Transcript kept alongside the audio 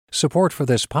Support for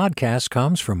this podcast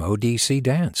comes from ODC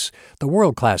Dance. The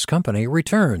world-class company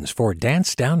returns for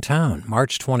Dance Downtown,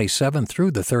 March 27th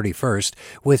through the 31st,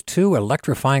 with 2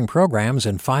 electrifying programs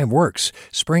and 5 works,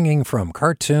 springing from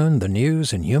cartoon, the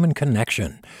news, and human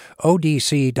connection.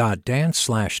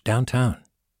 odc.dance/downtown.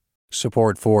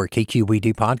 Support for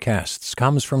KQED podcasts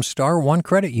comes from Star One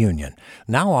Credit Union,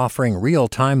 now offering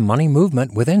real-time money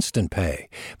movement with Instant Pay.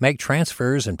 Make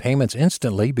transfers and payments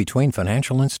instantly between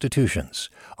financial institutions,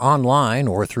 online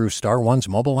or through Star One's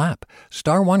mobile app.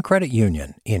 Star One Credit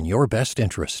Union, in your best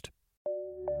interest.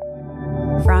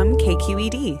 From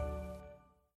KQED.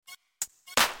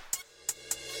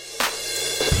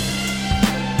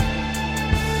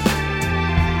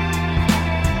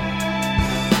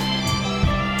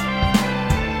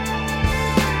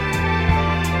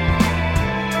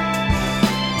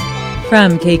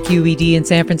 From KQED in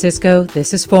San Francisco,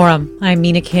 this is Forum. I'm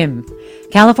Mina Kim.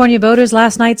 California voters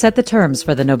last night set the terms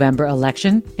for the November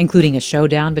election, including a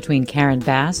showdown between Karen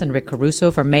Bass and Rick Caruso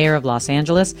for mayor of Los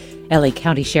Angeles. LA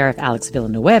County Sheriff Alex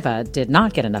Villanueva did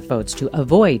not get enough votes to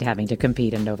avoid having to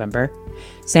compete in November.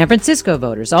 San Francisco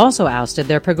voters also ousted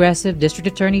their progressive district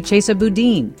attorney Chesa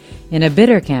Boudin in a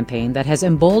bitter campaign that has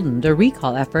emboldened a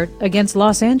recall effort against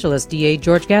Los Angeles DA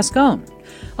George Gascon.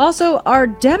 Also, are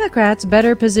Democrats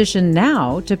better positioned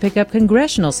now to pick up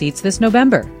congressional seats this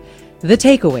November? The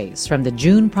takeaways from the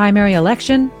June primary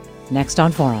election, next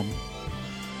on Forum.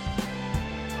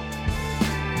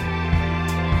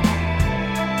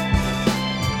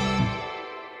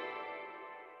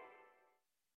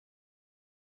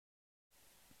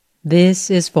 This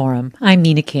is Forum. I'm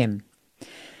Mina Kim.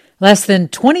 Less than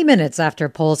 20 minutes after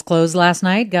polls closed last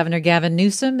night, Governor Gavin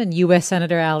Newsom and U.S.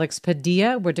 Senator Alex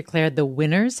Padilla were declared the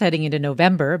winners heading into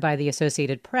November by the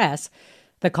Associated Press.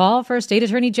 The call for State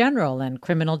Attorney General and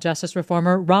criminal justice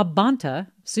reformer Rob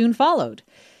Bonta soon followed.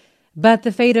 But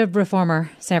the fate of reformer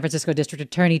San Francisco District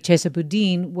Attorney Chesa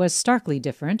Boudin was starkly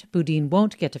different. Boudin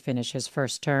won't get to finish his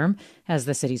first term as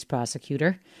the city's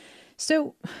prosecutor.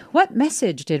 So what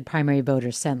message did primary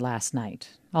voters send last night?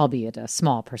 Albeit a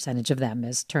small percentage of them,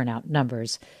 as turnout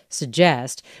numbers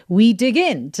suggest. We dig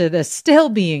into the still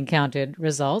being counted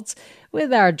results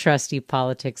with our trusty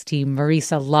politics team.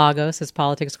 Marisa Lagos is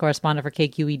politics correspondent for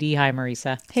KQED. Hi,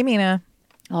 Marisa. Hey, Mina.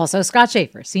 Also, Scott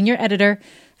Schaefer, senior editor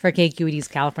for KQED's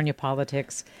California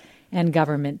Politics and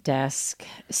Government Desk.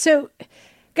 So,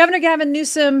 Governor Gavin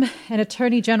Newsom and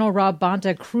Attorney General Rob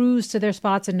Bonta cruised to their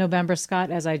spots in November, Scott,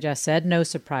 as I just said. No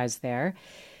surprise there.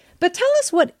 But tell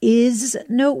us what is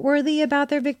noteworthy about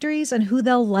their victories and who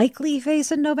they'll likely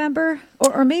face in November.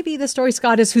 Or maybe the story,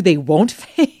 Scott, is who they won't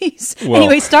face. Well,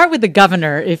 anyway, start with the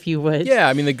governor, if you would. Yeah,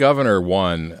 I mean, the governor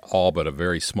won all but a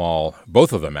very small,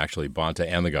 both of them actually,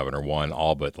 Bonta and the governor won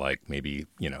all but like maybe,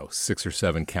 6 or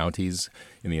 7 counties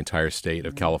in the entire state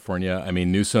of California. I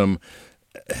mean, Newsom,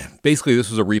 basically, this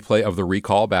was a replay of the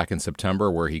recall back in September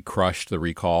where he crushed the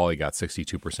recall. He got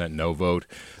 62% no vote.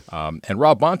 And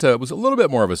Rob Bonta was a little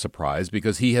bit more of a surprise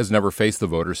because he has never faced the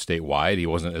voters statewide. He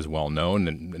wasn't as well known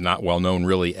and not well known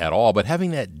really at all. But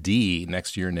having that D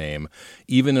next to your name,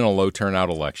 even in a low turnout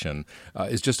election,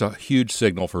 is just a huge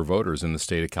signal for voters in the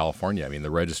state of California. I mean, the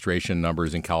registration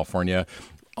numbers in California,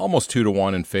 almost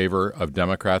 2-1 in favor of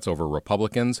Democrats over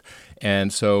Republicans.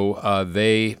 And so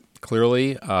they...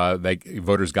 Clearly,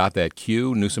 voters got that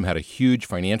cue. Newsom had a huge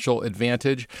financial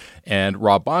advantage. And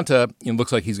Rob Bonta, it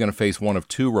looks like he's going to face one of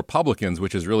 2 Republicans,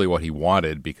 which is really what he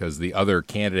wanted because the other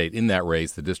candidate in that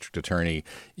race, the district attorney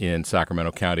in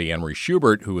Sacramento County, Anne Marie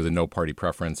Schubert, who was a no-party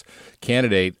preference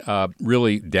candidate,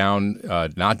 really down,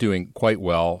 not doing quite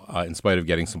well in spite of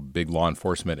getting some big law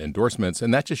enforcement endorsements.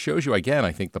 And that just shows you, again,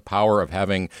 I think, the power of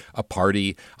having a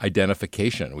party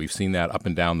identification. We've seen that up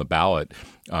and down the ballot.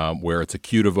 Where it's a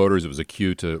cue to voters. It was a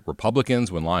cue to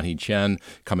Republicans when Lanhee Chen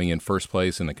coming in first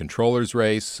place in the controller's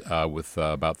race with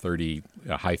about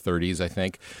high 30s, I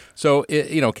think. So,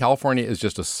 California is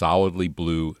just a solidly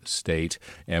blue state.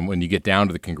 And when you get down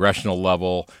to the congressional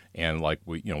level, and like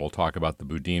we'll talk about the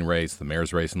Boudin race, the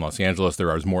mayor's race in Los Angeles,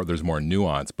 there's more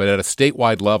nuance. But at a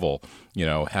statewide level,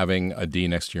 having a D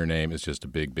next to your name is just a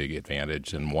big, big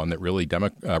advantage, and one that really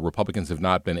Republicans have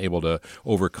not been able to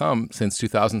overcome since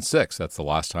 2006. That's the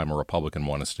last time a Republican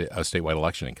won a statewide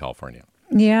election in California.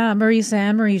 Yeah, Marisa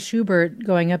Anne Marie Schubert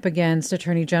going up against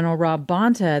Attorney General Rob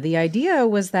Bonta. The idea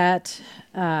was that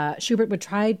Schubert would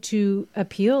try to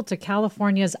appeal to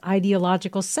California's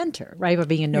ideological center, right, of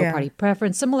being a no-party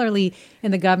preference. Similarly,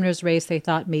 in the governor's race, they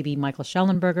thought maybe Michael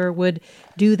Schellenberger would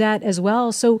do that as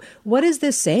well. So what is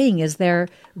this saying? Is there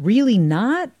really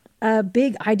not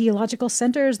big ideological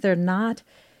centers? They're not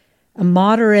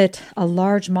a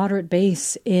large moderate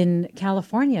base in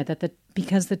California, that the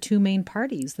because the two main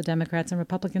parties, the Democrats and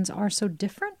Republicans, are so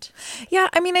different? Yeah,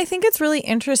 I mean, I think it's really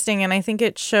interesting, and I think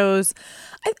it shows,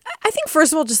 I think,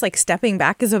 first of all, just like stepping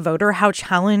back as a voter, how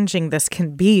challenging this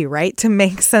can be, right, to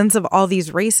make sense of all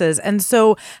these races. And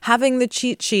so having the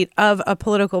cheat sheet of a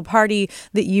political party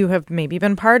that you have maybe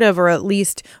been part of or at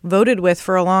least voted with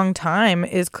for a long time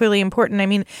is clearly important. I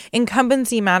mean,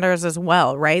 incumbency matters as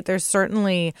well, right? There's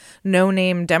certainly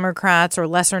no-name Democrats or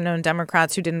lesser-known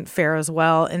Democrats who didn't fare as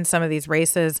well in some of these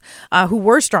races who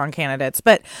were strong candidates.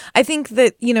 But I think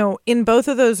that, in both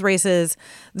of those races,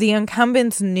 the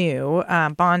incumbents knew,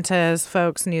 Bonta's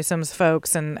folks, Newsom's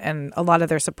folks, and a lot of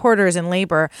their supporters in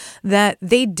labor, that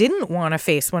they didn't want to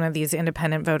face one of these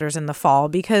independent voters in the fall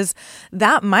because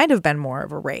that might have been more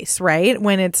of a race, right?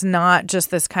 When it's not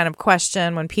just this kind of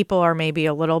question, when people are maybe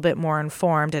a little bit more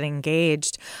informed and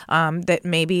engaged, that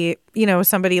maybe,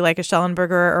 somebody like a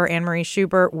Schellenberger or Anne Marie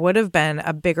Schubert would have been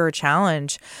a bigger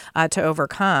challenge to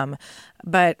overcome.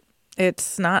 But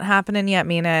it's not happening yet,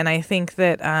 Mina. And I think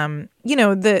that,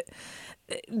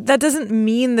 that doesn't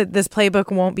mean that this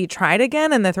playbook won't be tried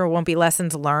again and that there won't be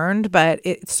lessons learned, but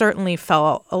it certainly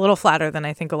fell a little flatter than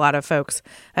I think a lot of folks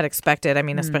had expected. I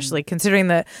mean, especially considering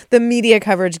the media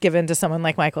coverage given to someone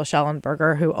like Michael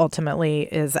Schellenberger, who ultimately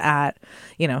is at,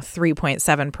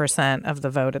 3.7% of the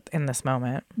vote in this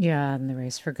moment. Yeah, in the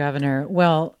race for governor.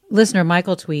 Well, listener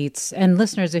Michael tweets, and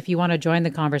listeners, if you want to join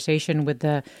the conversation with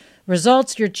the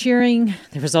results you're cheering,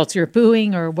 the results you're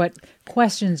booing, or what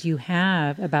questions you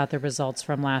have about the results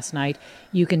from last night,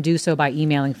 you can do so by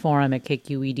emailing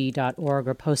forum@kqed.org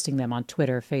or posting them on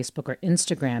Twitter, Facebook, or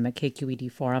Instagram at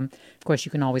KQED Forum. Of course,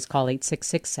 you can always call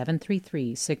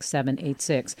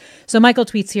 866-733-6786. So Michael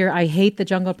tweets here, I hate the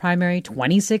jungle primary,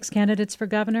 26 candidates for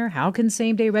governor. How can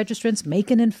same-day registrants make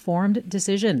an informed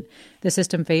decision? The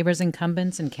system favors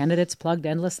incumbents and candidates plugged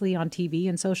endlessly on TV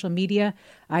and social media,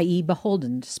 i.e.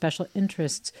 beholden to special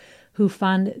interests who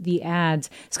fund the ads.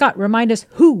 Scott, remind us,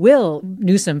 who will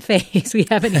Newsom face? We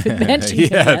haven't even mentioned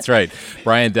him yet. That's right.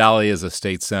 Brian Daly is a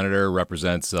state senator,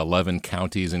 represents 11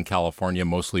 counties in California,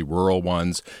 mostly rural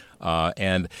ones.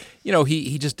 And,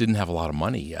 he just didn't have a lot of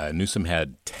money. Newsom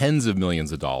had tens of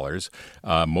millions of dollars,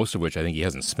 most of which I think he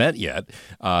hasn't spent yet.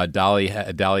 Daly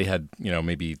had,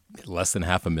 maybe less than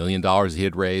 $500,000 he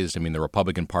had raised. I mean, the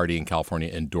Republican Party in California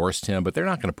endorsed him, but they're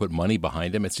not going to put money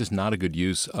behind him. It's just not a good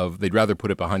use of, they'd rather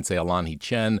put it behind, say, Alon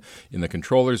Chen in the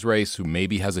controller's race, who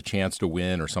maybe has a chance to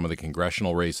win, or some of the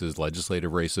congressional races,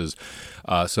 legislative races.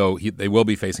 So they will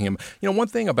be facing him. One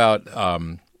thing about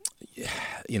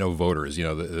voters,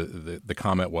 the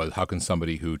comment was, how can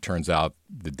somebody who turns out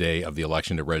the day of the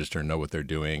election to register know what they're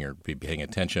doing or be paying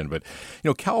attention? But,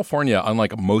 California,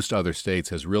 unlike most other states,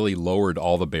 has really lowered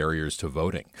all the barriers to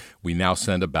voting. We now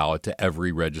send a ballot to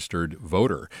every registered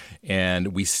voter.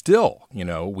 And we still,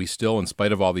 in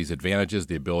spite of all these advantages,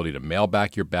 the ability to mail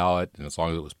back your ballot, and as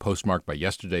long as it was postmarked by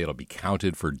yesterday, it'll be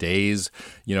counted for days,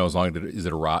 as long as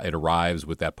it arrives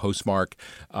with that postmark.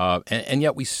 And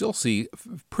yet we still see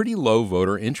pretty low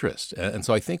voter interest. And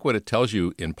so I think what it tells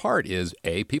you in part is,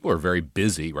 A, people are very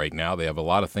busy right now. They have a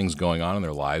lot of things going on in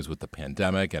their lives with the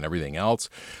pandemic and everything else.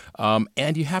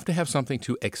 And you have to have something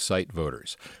to excite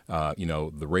voters.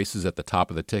 The races at the top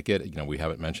of the ticket, we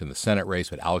haven't mentioned the Senate race,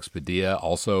 but Alex Padilla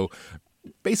also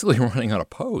basically running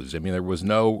unopposed. I mean,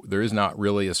 there is not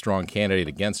really a strong candidate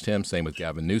against him. Same with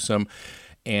Gavin Newsom.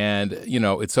 And,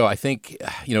 so I think,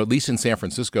 at least in San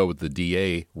Francisco with the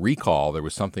DA recall, there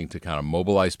was something to kind of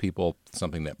mobilize people,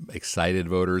 something that excited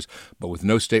voters. But with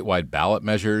no statewide ballot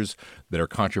measures that are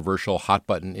controversial, hot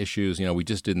button issues, we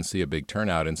just didn't see a big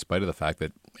turnout in spite of the fact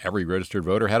that every registered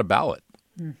voter had a ballot.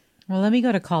 Well, let me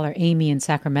go to caller Amy in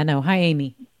Sacramento. Hi,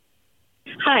 Amy.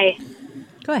 Hi.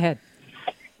 Go ahead.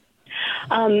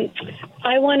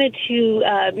 I wanted to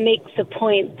make the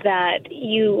point that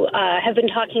you have been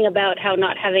talking about how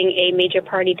not having a major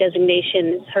party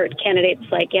designation has hurt candidates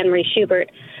like Anne Marie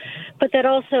Schubert, but that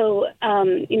also,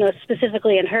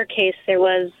 specifically in her case, there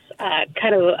was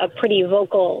kind of a pretty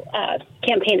vocal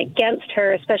campaign against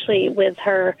her, especially with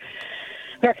her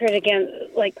record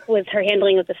with her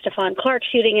handling of the Stephon Clark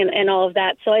shooting and all of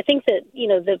that. So I think that,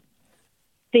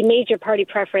 the major party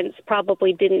preference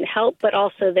probably didn't help, but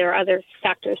also there are other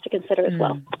factors to consider as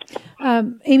well.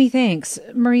 Amy, thanks.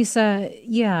 Marisa,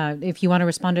 if you want to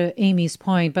respond to Amy's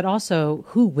point, but also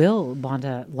who will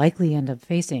Bonta likely end up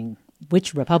facing?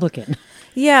 Which Republican?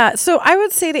 Yeah, so I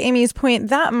would say to Amy's point,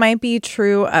 that might be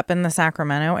true up in the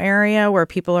Sacramento area where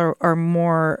people are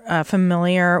more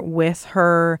familiar with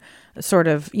her sort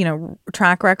of,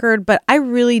 track record. But I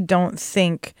really don't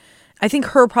think I think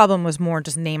her problem was more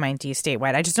just name ID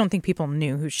statewide. I just don't think people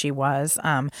knew who she was.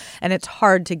 And it's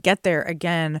hard to get there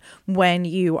again when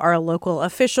you are a local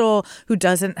official who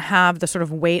doesn't have the sort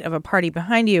of weight of a party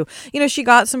behind you. She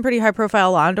got some pretty high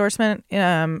profile law endorsements,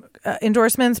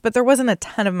 but there wasn't a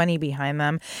ton of money behind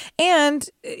them. And,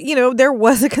 there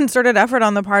was a concerted effort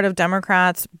on the part of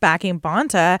Democrats backing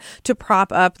Bonta to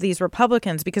prop up these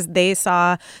Republicans because they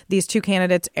saw these two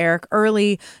candidates, Eric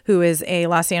Early, who is a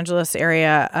Los Angeles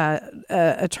area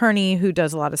attorney who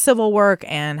does a lot of civil work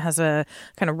and has a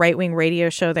kind of right-wing radio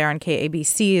show there on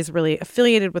KABC, is really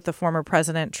affiliated with the former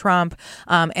President Trump,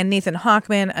 and Nathan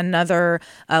Hochman, another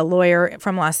lawyer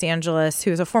from Los Angeles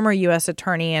who's a former U.S.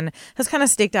 attorney and has kind of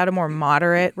staked out a more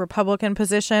moderate Republican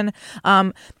position.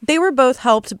 They were both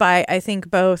helped by, I think,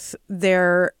 both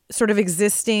their sort of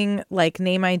existing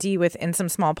name ID within some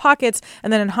small pockets.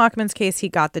 And then in Hochman's case, he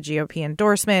got the GOP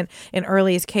endorsement. In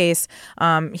Early's case,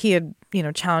 he had,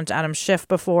 challenged Adam Schiff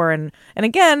before. And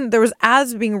again, there was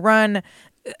ads being run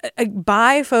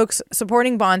by folks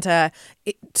supporting Bonta,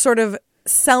 sort of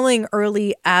selling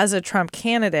Early as a Trump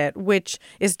candidate, which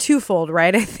is twofold,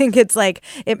 right? I think it's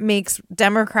it makes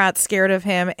Democrats scared of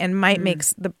him and might make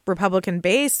the Republican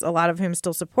base, a lot of whom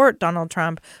still support Donald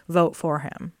Trump, vote for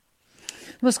him.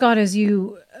 Well, Scott, as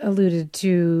you alluded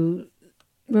to,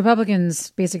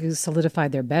 Republicans basically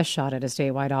solidified their best shot at a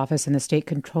statewide office in the state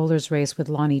controller's race with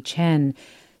Lonnie Chen.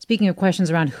 Speaking of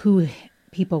questions around who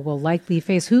people will likely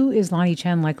face, who is Lonnie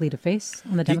Chen likely to face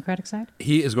on the Democratic side?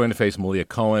 He is going to face Malia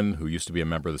Cohen, who used to be a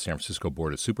member of the San Francisco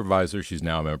Board of Supervisors. She's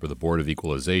now a member of the Board of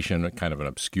Equalization, kind of an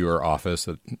obscure office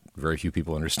that very few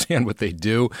people understand what they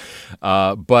do.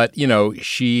 But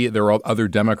there are other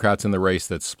Democrats in the race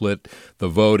that split the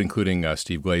vote, including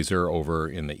Steve Glazer over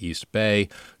in the East Bay.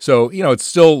 So, it's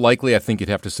still likely. I think you'd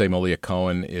have to say Malia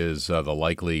Cohen is the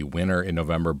likely winner in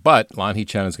November. But Lonnie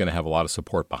Chen is going to have a lot of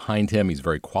support behind him. He's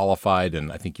very qualified, and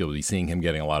I think you'll be seeing him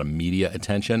getting a lot of media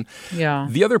attention. Yeah.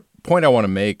 The other point I want to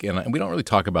make, and we don't really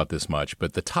talk about this much,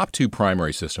 but the top two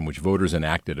primary system, which voters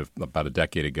enacted about a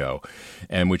decade ago,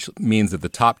 and which means that the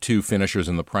top two finishers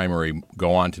in the primary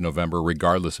go on to November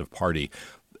regardless of party.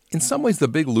 In some ways, the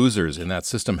big losers in that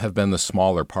system have been the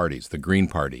smaller parties, the Green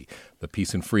Party, the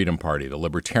Peace and Freedom Party, the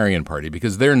Libertarian Party,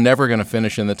 because they're never going to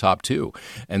finish in the top two.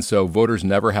 And so voters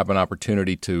never have an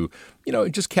opportunity to,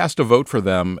 just cast a vote for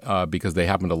them because they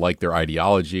happen to like their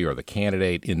ideology or the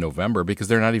candidate in November because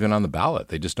they're not even on the ballot.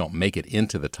 They just don't make it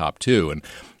into the top two. And,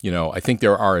 I think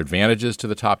there are advantages to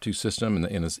the top two system.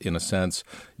 In a sense,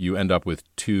 you end up with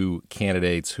two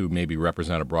candidates who maybe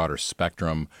represent a broader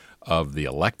spectrum of the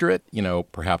electorate,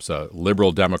 perhaps a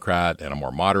liberal Democrat and a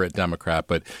more moderate Democrat.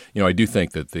 But, I do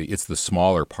think that it's the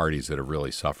smaller parties that have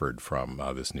really suffered from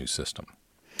this new system.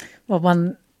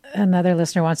 Well, another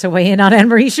listener wants to weigh in on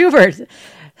Anne-Marie Schubert.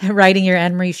 Writing here,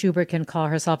 Anne-Marie Schubert can call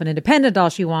herself an independent all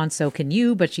she wants, so can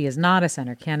you, but she is not a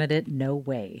center candidate. No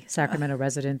way. Sacramento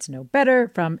residents know better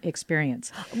from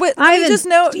experience. But I just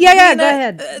know, go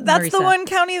ahead. That's Marisa. The one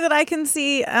county that I can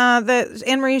see that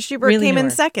Anne-Marie Schubert really came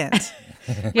in second.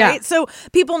 Yeah. Right? So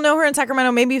people know her in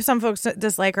Sacramento. Maybe some folks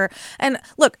dislike her. And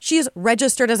look, she's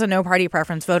registered as a no party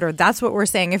preference voter. That's what we're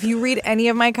saying. If you read any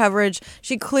of my coverage,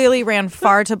 she clearly ran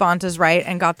far to Bonta's right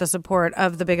and got the support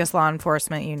of the biggest law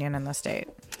enforcement union in the state.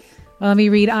 Well, let me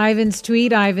read Ivan's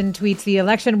tweet. Ivan tweets, the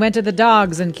election went to the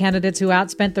dogs and candidates who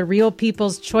outspent the real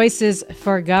people's choices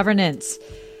for governance.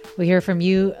 We'll hear from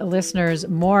you listeners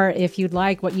more if you'd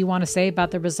like, what you want to say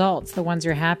about the results, the ones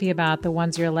you're happy about, the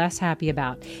ones you're less happy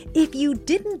about. If you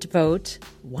didn't vote,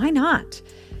 why not?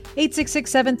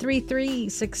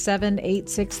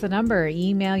 866-733-6786, the number.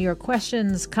 Email your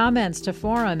questions, comments to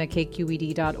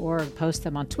forum@kqed.org. Post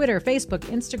them on Twitter, Facebook,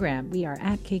 Instagram. We are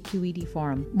at KQED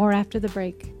Forum. More after the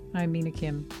break. I'm Mina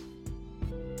Kim.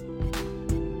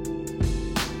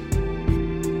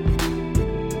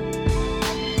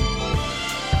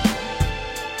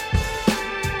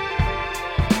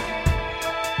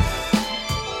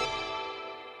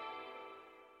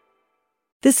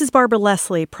 This is Barbara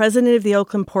Leslie, President of the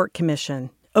Oakland Port Commission.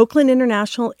 Oakland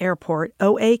International Airport,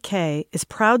 OAK, is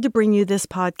proud to bring you this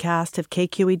podcast of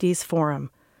KQED's Forum.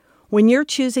 When you're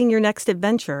choosing your next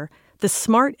adventure, the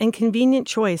smart and convenient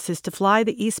choice is to fly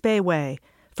the East Bay Way,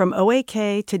 from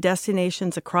OAK to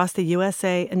destinations across the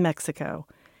USA and Mexico.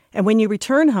 And when you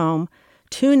return home,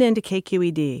 tune in to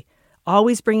KQED,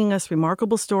 always bringing us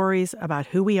remarkable stories about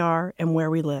who we are and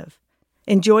where we live.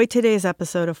 Enjoy today's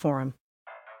episode of Forum.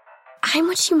 I'm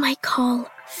what you might call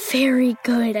very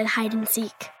good at hide and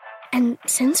seek. And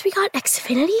since we got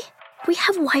Xfinity, we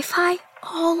have Wi-Fi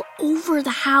all over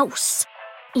the house,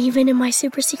 even in my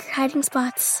super secret hiding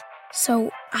spots.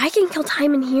 So I can kill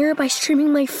time in here by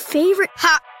streaming my favorite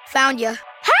Found you.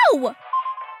 How?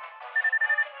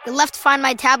 You left Find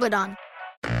My tablet on.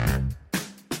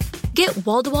 Get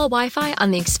wall-to-wall Wi-Fi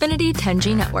on the Xfinity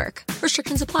 10G network.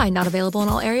 Restrictions apply. Not available in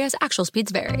all areas. Actual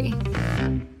speeds vary.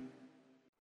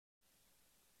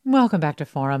 Welcome back to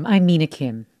Forum. I'm Mina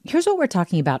Kim. Here's what we're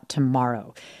talking about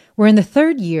tomorrow. We're in the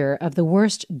third year of the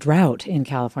worst drought in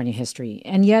California history,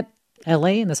 and yet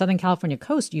LA and the Southern California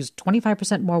coast used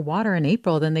 25% more water in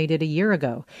April than they did a year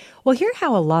ago. We'll hear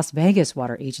how a Las Vegas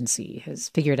water agency has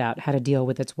figured out how to deal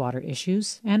with its water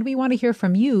issues, and we want to hear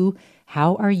from you.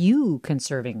 How are you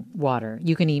conserving water?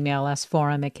 You can email us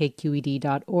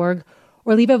forum@kqed.org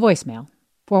or leave a voicemail,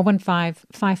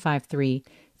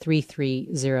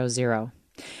 415-553-3300.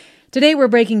 Today, we're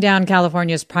breaking down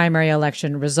California's primary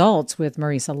election results with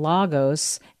Marisa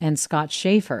Lagos and Scott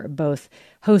Schaefer, both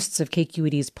hosts of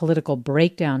KQED's Political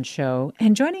Breakdown show.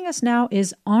 And joining us now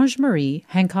is Ange-Marie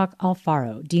Hancock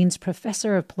Alfaro, Dean's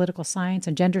Professor of Political Science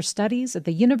and Gender Studies at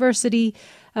the University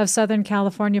of Southern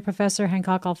California. Professor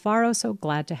Hancock Alfaro, so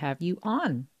glad to have you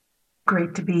on.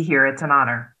 Great to be here. It's an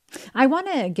honor. I want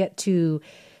to get to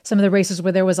some of the races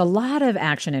where there was a lot of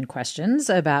action and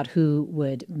questions about who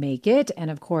would make it.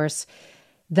 And of course,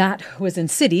 that was in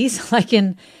cities, like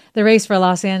in the race for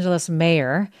Los Angeles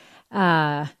mayor.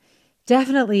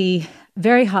 Definitely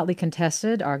very hotly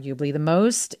contested, arguably the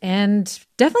most, and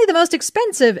definitely the most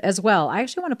expensive as well. I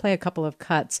actually want to play a couple of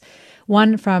cuts.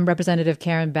 One from Representative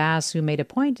Karen Bass, who made a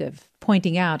point of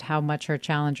pointing out how much her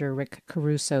challenger, Rick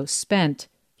Caruso, spent.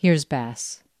 Here's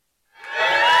Bass.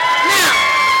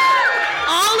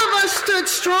 Stood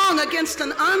strong against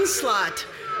an onslaught,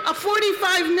 a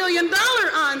 $45 million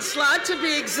onslaught to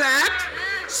be exact,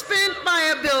 spent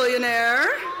by a billionaire.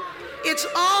 It's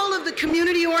all of the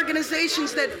community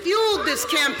organizations that fueled this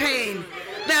campaign,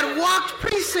 that walked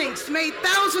precincts, made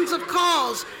thousands of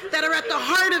calls, that are at the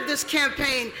heart of this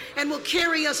campaign and will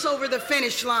carry us over the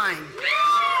finish line.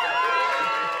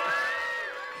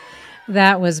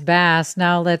 That was Bass.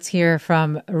 Now let's hear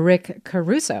from Rick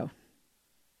Caruso.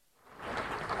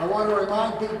 I want to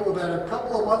remind people that only a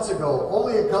couple of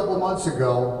months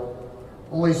ago,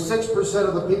 only 6%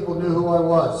 of the people knew who I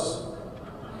was.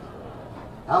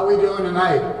 How are we doing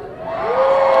tonight?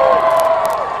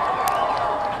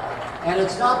 And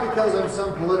it's not because I'm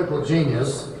some political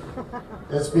genius.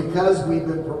 It's because we've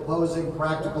been proposing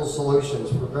practical solutions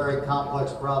for very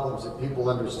complex problems that people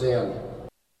understand.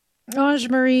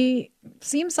 Ange-Marie,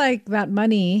 seems like that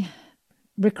money,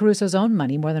 Rick Caruso's own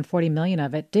money, more than $40 million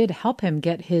of it, did help him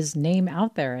get his name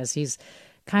out there, as he's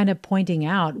kind of pointing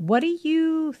out. What do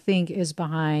you think is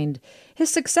behind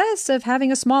his success of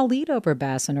having a small lead over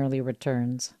Bass in early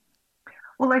returns?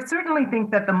 Well, I certainly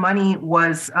think that the money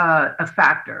was a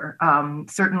factor.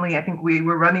 Certainly, I think we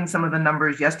were running some of the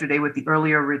numbers yesterday with the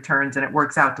earlier returns, and it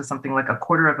works out to something like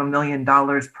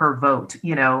 $250,000 per vote,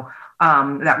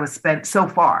 that was spent so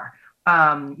far.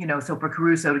 So for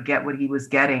Caruso to get what he was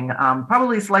getting,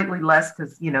 probably slightly less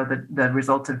because, the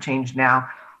results have changed now.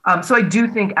 So I do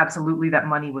think absolutely that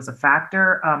money was a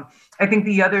factor. I think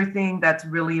the other thing that's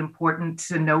really important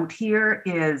to note here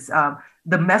is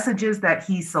the messages that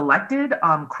he selected,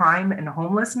 crime and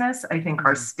homelessness, I think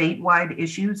are statewide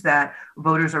issues that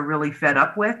voters are really fed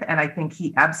up with. And I think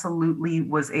he absolutely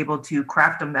was able to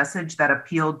craft a message that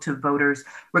appealed to voters,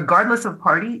 regardless of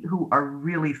party, who are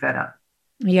really fed up.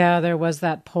 Yeah, there was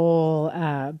that poll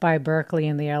by Berkeley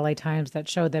in the LA Times that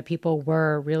showed that people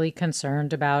were really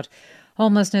concerned about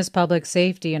homelessness, public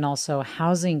safety, and also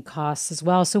housing costs as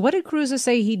well. So what did Caruso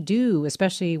say he'd do,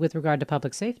 especially with regard to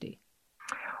public safety?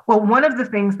 Well, one of the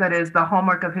things that is the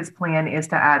hallmark of his plan is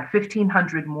to add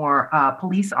 1,500 more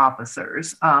police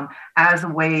officers as a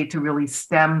way to really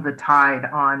stem the tide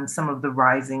on some of the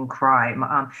rising crime,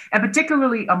 and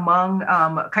particularly among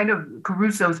kind of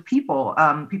Caruso's people,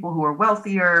 people who are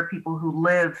wealthier, people who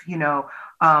live,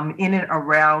 in and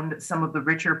around some of the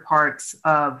richer parts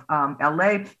of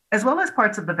LA, as well as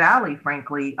parts of the Valley,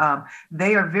 frankly.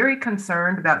 They are very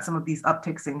concerned about some of these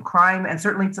upticks in crime, and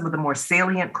certainly some of the more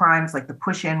salient crimes like the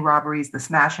push-in robberies, the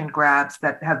smash and grabs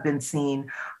that have been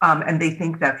seen. And they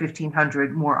think that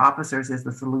 1,500 more officers is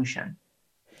the solution.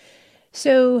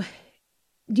 So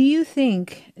do you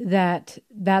think that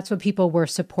that's what people were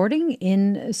supporting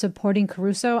in supporting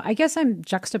Caruso? I guess I'm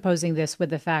juxtaposing this with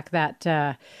the fact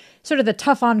that sort of the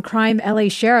tough on crime LA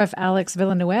sheriff, Alex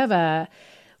Villanueva,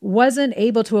 wasn't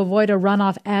able to avoid a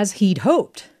runoff as he'd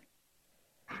hoped.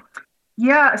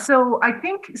 Yeah, so I've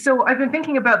been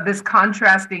thinking about this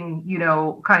contrasting,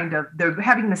 they're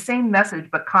having the same message,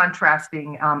 but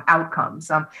contrasting outcomes.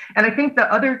 And I think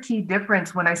the other key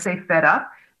difference when I say fed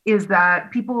up is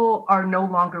that people are no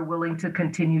longer willing to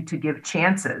continue to give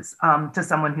chances to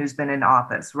someone who's been in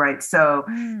office, right? So,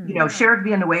 Sheriff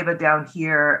Villanueva down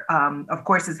here, of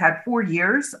course, has had 4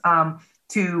 years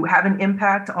to have an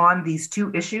impact on these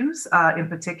two issues in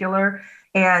particular.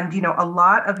 And, a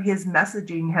lot of his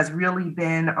messaging has really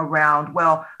been around,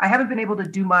 well, I haven't been able to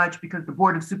do much because the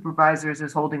Board of Supervisors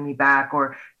is holding me back,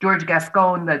 or George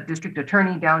Gascon, the district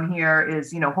attorney down here,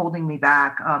 is, holding me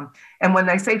back. And when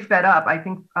they say fed up, I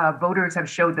think voters have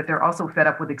showed that they're also fed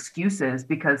up with excuses,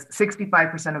 because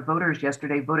 65% of voters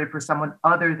yesterday voted for someone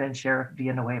other than Sheriff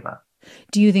Villanueva.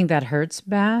 Do you think that hurts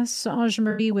Bass,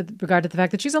 Ange-Marie, with regard to the fact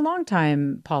that she's a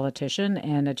longtime politician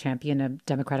and a champion of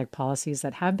Democratic policies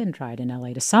that have been tried in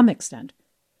LA to some extent?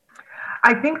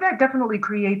 I think that definitely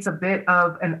creates a bit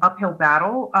of an uphill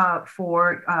battle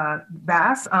for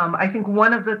Bass. I think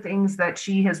one of the things that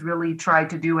she has really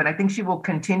tried to do, and I think she will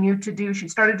continue to do, she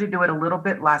started to do it a little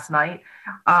bit last night,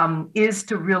 is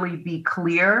to really be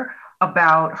clear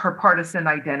about her partisan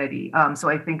identity. So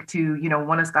I think to,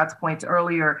 one of Scott's points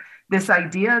earlier, this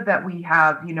idea that we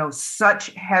have, such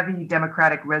heavy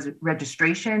Democratic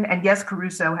registration, and yes,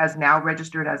 Caruso has now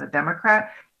registered as a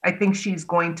Democrat. I think she's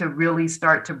going to really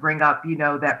start to bring up,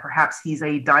 that perhaps he's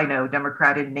a dino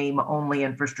Democrat in name only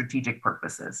and for strategic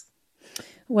purposes.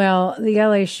 Well, the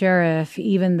LA sheriff,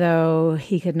 even though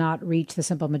he could not reach the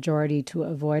simple majority to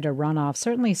avoid a runoff,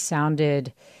 certainly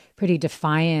sounded pretty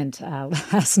defiant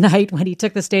last night when he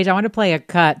took the stage. I want to play a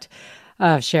cut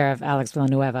of Sheriff Alex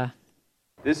Villanueva.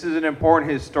 This is an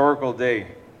important historical day,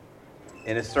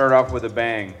 and it started off with a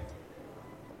bang.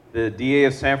 The DA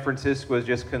of San Francisco has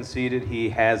just conceded he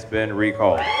has been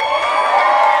recalled.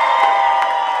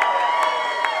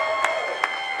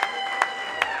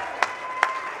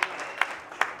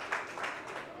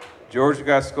 George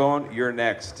Gascon, you're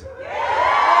next.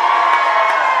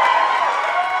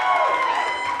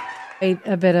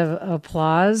 A bit of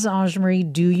applause. Ange-Marie,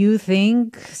 do you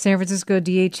think San Francisco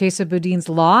DA Chesa Boudin's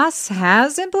loss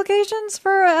has implications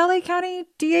for LA County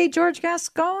DA George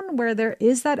Gascon, where there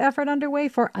is that effort underway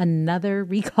for another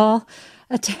recall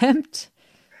attempt?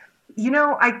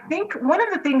 I think one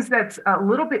of the things that's a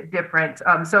little bit different,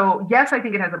 so yes, I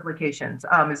think it has implications,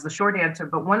 is the short answer.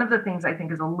 But one of the things I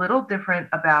think is a little different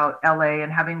about LA,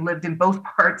 and having lived in both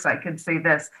parts, I can say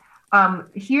this.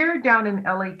 Here down in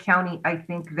LA County, I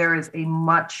think there is a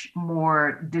much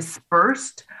more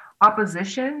dispersed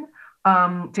opposition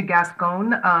to Gascon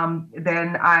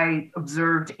than I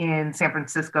observed in San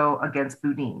Francisco against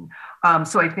Boudin.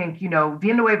 So I think,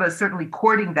 Villanueva is certainly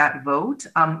courting that vote.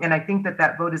 And I think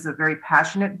that vote is a very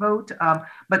passionate vote.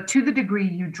 But to the degree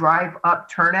you drive up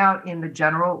turnout in the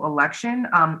general election,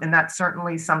 and that's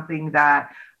certainly something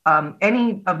that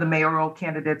any of the mayoral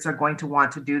candidates are going to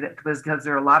want to do, that because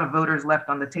there are a lot of voters left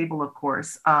on the table, of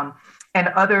course, and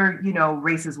other,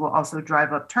 races will also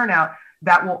drive up turnout.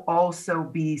 That will also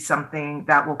be something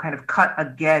that will kind of cut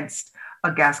against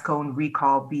a Gascon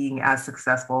recall being as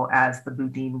successful as the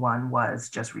Boudin one was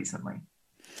just recently.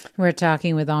 We're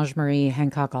talking with Ange-Marie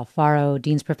Hancock Alfaro,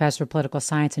 Dean's Professor of Political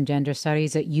Science and Gender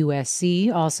Studies at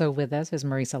USC. Also with us is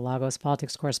Marisa Lagos,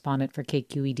 Politics Correspondent for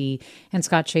KQED, and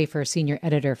Scott Schaefer, Senior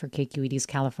Editor for KQED's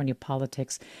California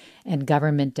Politics and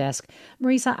Government Desk.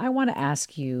 Marisa, I want to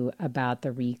ask you about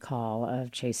the recall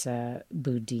of Chesa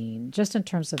Boudin, just in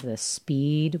terms of the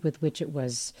speed with which it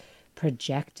was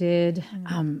projected,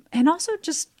 and also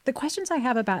just the questions I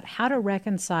have about how to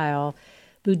reconcile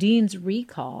Boudin's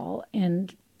recall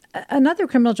and another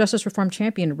criminal justice reform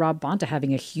champion, Rob Bonta,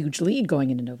 having a huge lead going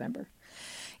into November.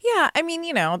 Yeah, I mean,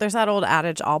 there's that old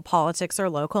adage, all politics are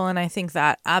local, and I think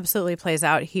that absolutely plays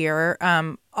out here.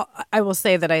 I will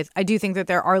say that I do think that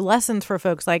there are lessons for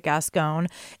folks like Gascon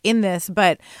in this,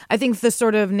 but I think the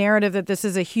sort of narrative that this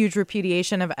is a huge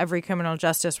repudiation of every criminal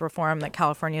justice reform that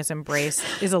California's embraced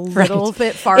is a little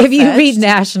bit far-fetched. If you read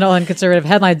national and conservative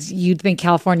headlines, you'd think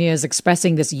California is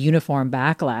expressing this uniform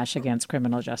backlash against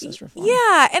criminal justice reform.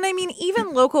 Yeah, and I mean,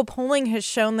 even local polling has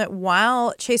shown that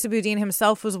while Chesa Boudin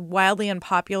himself was wildly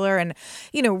unpopular and,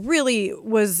 really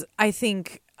was, I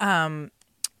think,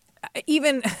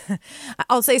 even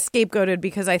I'll say scapegoated,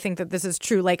 because I think that this is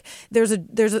true. Like there's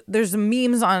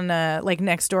memes on like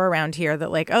Nextdoor around here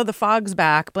that like, oh, the fog's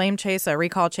back, blame Chesa,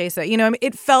 recall Chesa. I mean,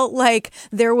 it felt like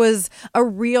there was a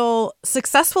real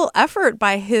successful effort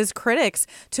by his critics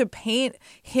to paint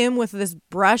him with this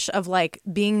brush of like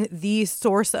being the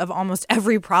source of almost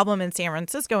every problem in San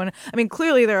Francisco. And I mean,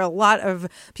 clearly there are a lot of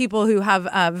people who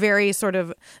have very sort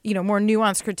of, more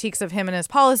nuanced critiques of him and his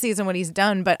policies and what he's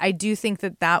done. But I do think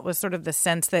that was was sort of the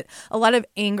sense that a lot of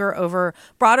anger over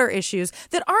broader issues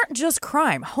that aren't just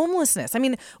crime, homelessness. I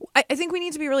mean, I think we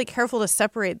need to be really careful to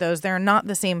separate those. They're not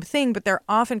the same thing, but they're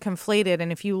often conflated.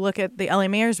 And if you look at the LA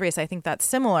mayor's race, I think that's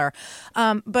similar.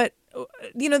 But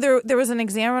there was an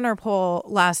Examiner poll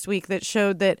last week that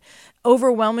showed that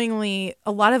overwhelmingly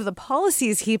a lot of the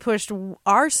policies he pushed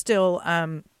are still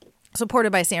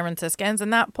supported by San Franciscans,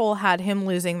 and that poll had him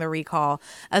losing the recall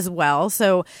as well.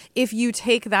 So if you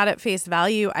take that at face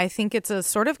value, I think it's a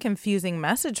sort of confusing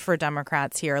message for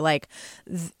Democrats here. Like,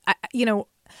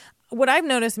 what I've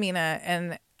noticed, Mina,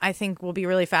 and I think will be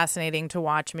really fascinating to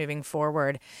watch moving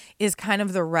forward is kind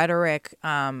of the rhetoric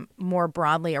more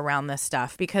broadly around this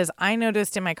stuff. Because I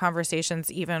noticed in my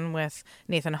conversations, even with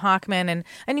Nathan Hochman and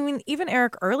I mean, even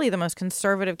Eric Early, the most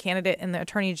conservative candidate in the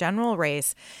attorney general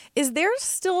race, is they're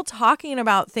still talking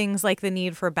about things like the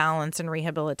need for balance and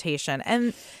rehabilitation.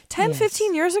 And 10,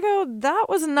 15 years ago, that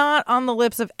was not on the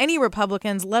lips of any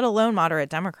Republicans, let alone moderate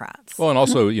Democrats. Well, and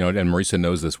also, and Marisa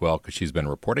knows this well because she's been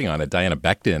reporting on it. Diana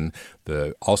Becton,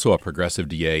 also a progressive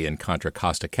DA in Contra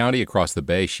Costa County across the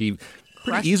Bay. She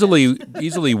pretty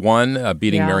easily won,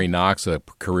 beating Mary Knox, a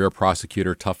career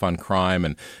prosecutor, tough on crime,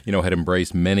 and had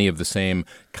embraced many of the same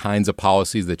kinds of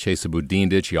policies that Chesa Boudin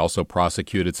did. She also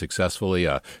prosecuted successfully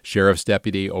a sheriff's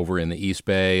deputy over in the East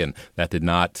Bay, and that did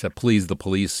not please the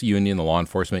police union, the law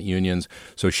enforcement unions.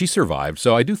 So she survived.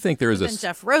 So I do think there is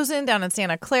Jeff Rosen down in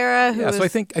Santa Clara. So I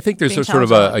think there's a sort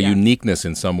of a uniqueness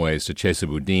in some ways to Chesa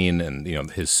Boudin,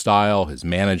 and his style, his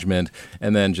management,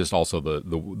 and then just also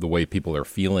the way people are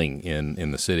feeling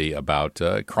in the city about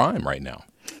crime right now.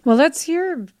 Well, let's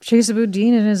hear Chesa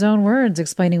Boudin in his own words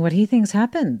explaining what he thinks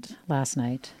happened last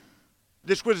night.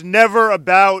 This was never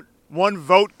about one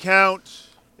vote count.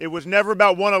 It was never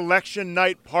about one election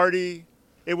night party.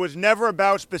 It was never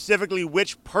about specifically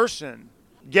which person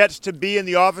gets to be in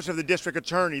the office of the district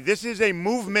attorney. This is a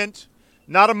movement,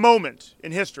 not a moment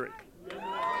in history.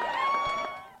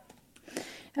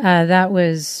 That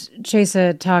was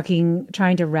Chesa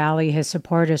trying to rally his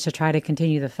supporters to try to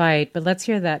continue the fight. But let's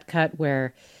hear that cut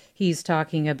where he's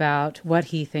talking about what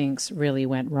he thinks really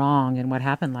went wrong and what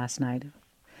happened last night.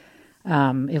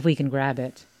 If we can grab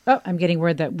it. Oh, I'm getting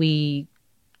word that we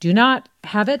do not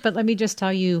have it, but let me just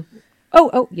tell you.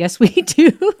 Oh, yes, we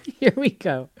do. Here we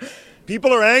go.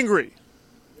 People are angry.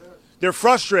 They're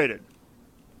frustrated.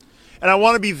 And I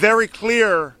want to be very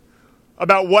clear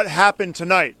about what happened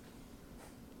tonight.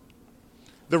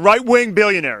 The right-wing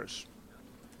billionaires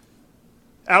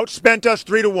outspent us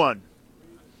 3-1.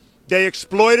 They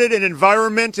exploited an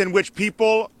environment in which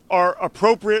people are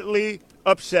appropriately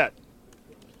upset.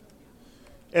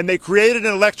 And they created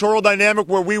an electoral dynamic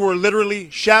where we were literally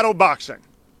shadowboxing.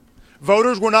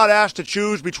 Voters were not asked to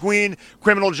choose between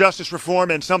criminal justice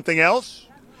reform and something else.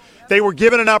 They were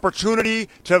given an opportunity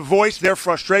to voice their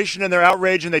frustration and their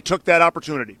outrage, and they took that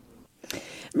opportunity.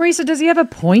 Marisa, does he have a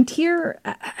point here?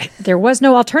 There was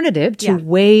no alternative to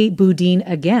weigh Boudin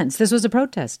against. This was a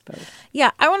protest vote.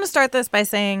 Yeah, I want to start this by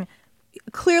saying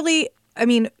clearly, I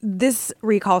mean, this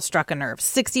recall struck a nerve.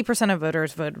 60% of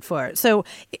voters voted for it. So,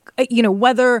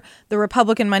 whether the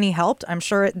Republican money helped, I'm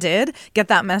sure it did, get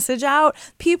that message out,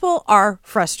 people are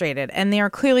frustrated and they are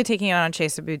clearly taking it on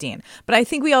Chesa Boudin. But I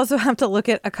think we also have to look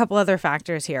at a couple other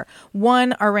factors here.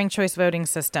 One, our ranked choice voting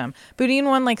system. Boudin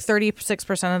won like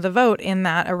 36% of the vote in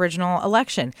that original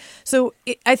election. So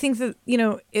I think that,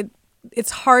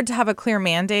 it's hard to have a clear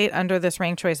mandate under this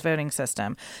ranked choice voting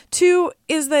system. Two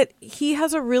is that he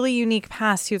has a really unique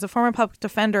past. He was a former public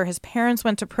defender. His parents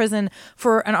went to prison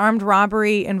for an armed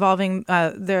robbery involving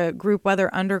the group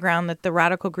Weather Underground, that the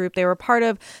radical group they were part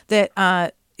of, that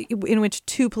in which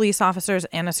 2 police officers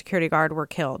and a security guard were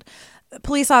killed.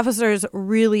 Police officers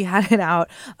really had it out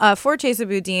for Chesa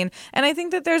Boudin. And I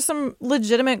think that there's some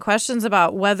legitimate questions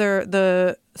about whether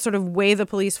the sort of way the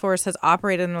police force has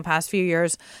operated in the past few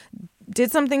years did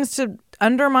some things to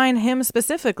undermine him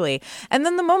specifically. And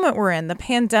then the moment we're in, the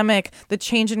pandemic, the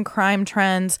change in crime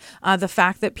trends, the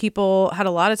fact that people had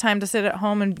a lot of time to sit at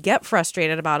home and get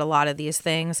frustrated about a lot of these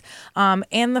things,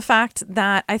 and the fact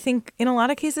that I think in a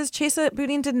lot of cases, Chesa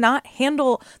Boudin did not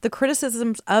handle the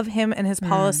criticisms of him and his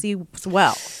policy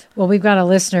well. Well, we've got a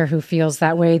listener who feels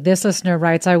that way. This listener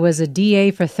writes, I was a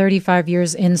DA for 35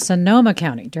 years in Sonoma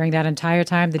County. During that entire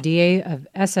time, the DA of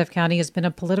SF County has been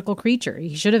a political creature.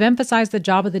 He should have emphasized the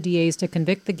job of the DA is to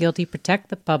convict the guilty, protect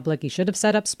the public. He should have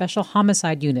set up special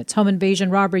homicide units, home invasion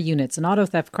robbery units, and auto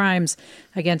theft crimes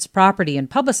against property, and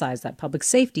publicized that public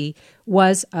safety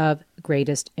was of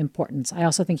greatest importance. I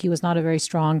also think he was not a very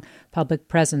strong public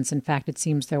presence. In fact, it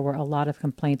seems there were a lot of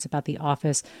complaints about the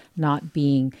office not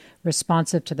being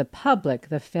responsive to the public.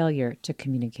 The failure to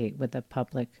communicate with the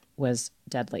public was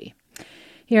deadly.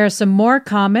 Here are some more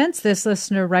comments. This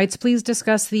listener writes, please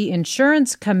discuss the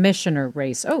insurance commissioner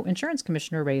race. Oh, insurance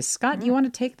commissioner race. Scott, you want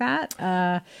to take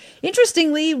that?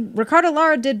 Interestingly, Ricardo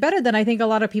Lara did better than I think a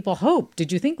lot of people hoped.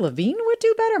 Did you think Levine would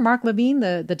do better? Mark Levine,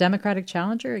 the Democratic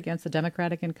challenger against the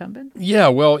Democratic incumbent? Yeah,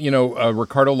 well,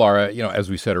 Ricardo Lara, as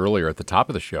we said earlier at the top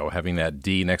of the show, having that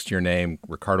D next to your name,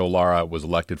 Ricardo Lara was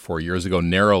elected 4 years ago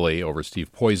narrowly over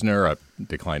Steve Poizner, a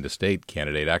declined to state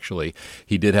candidate, actually.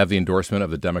 He did have the endorsement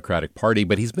of the Democratic Party,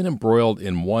 but he's been embroiled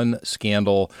in one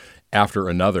scandal after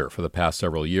another for the past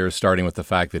several years, starting with the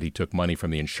fact that he took money from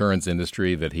the insurance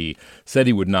industry that he said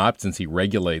he would not, since he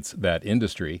regulates that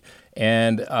industry.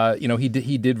 And,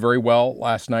 he did very well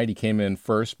last night. He came in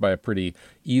first by a pretty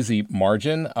easy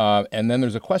margin. And then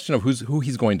there's a question of who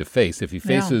he's going to face. If he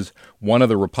faces one of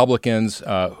the Republicans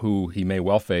who he may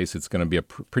well face, it's going to be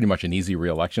pretty much an easy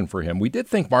reelection for him. We did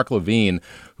think Mark Levine,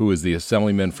 who is the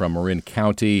assemblyman from Marin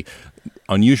County,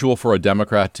 unusual for a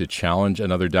Democrat to challenge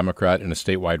another Democrat in a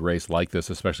statewide race like this,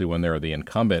 especially when they're the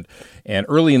incumbent. And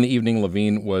early in the evening,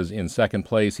 Levine was in second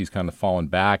place. He's kind of fallen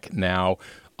back now.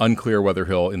 Unclear whether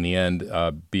he'll, in the end,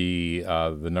 be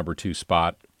the number 2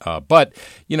 spot. But,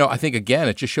 I think, again,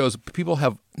 it just shows people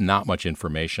have not much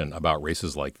information about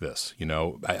races like this.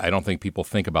 I don't think people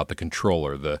think about the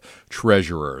controller, the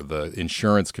treasurer, the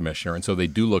insurance commissioner. And so they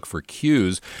do look for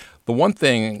cues. The one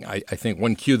thing, I think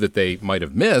one cue that they might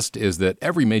have missed is that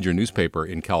every major newspaper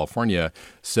in California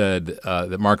said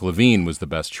that Mark Levine was the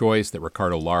best choice, that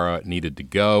Ricardo Lara needed to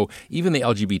go. Even the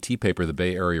LGBT paper, the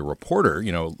Bay Area Reporter,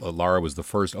 Lara was the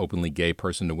first openly gay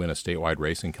person to win a statewide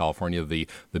race in California. The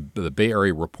Bay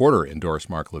Area Reporter endorsed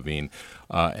Mark Levine.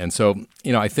 And so,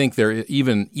 I think there,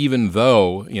 even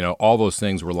though, all those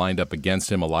things were lined up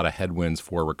against him, a lot of headwinds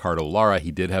for Ricardo Lara, he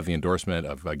did have the endorsement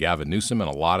of Gavin Newsom and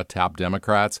a lot of top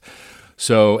Democrats.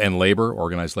 And labor,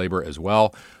 organized labor as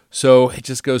well. So it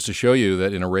just goes to show you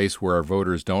that in a race where our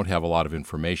voters don't have a lot of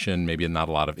information, maybe not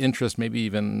a lot of interest, maybe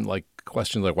even like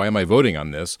questions like, why am I voting on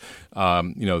this?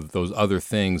 Those other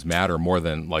things matter more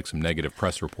than like some negative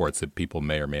press reports that people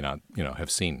may or may not, have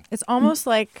seen. It's almost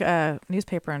like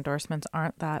newspaper endorsements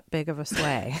aren't that big of a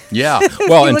sway. Yeah.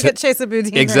 Well, you look at Chesa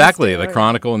Boudin. Exactly. The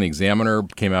Chronicle and the Examiner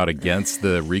came out against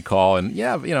the recall. And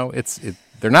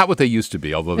they're not what they used to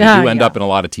be, although they do end up in a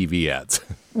lot of TV ads.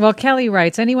 Well, Kelly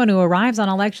writes, anyone who arrives on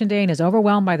Election Day and is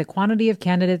overwhelmed by the quantity of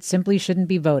candidates simply shouldn't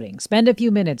be voting. Spend a few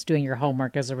minutes doing your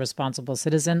homework as a responsible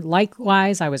citizen.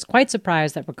 Likewise, I was quite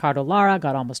surprised that Ricardo Lara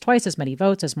got almost twice as many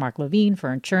votes as Mark Levine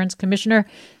for insurance commissioner.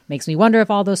 Makes me wonder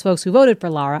if all those folks who voted for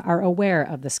Lara are aware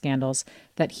of the scandals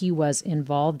that he was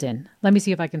involved in. Let me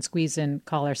see if I can squeeze in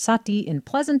caller Sati in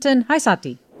Pleasanton. Hi,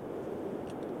 Sati.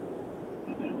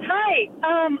 Hi.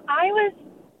 I was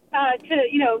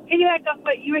to piggyback off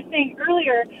what you were saying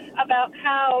earlier about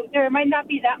how there might not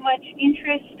be that much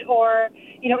interest or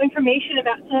information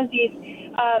about some of these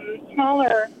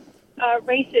smaller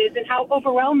races and how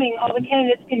overwhelming all the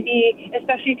candidates can be,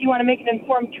 especially if you want to make an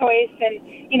informed choice. And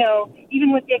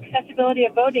even with the accessibility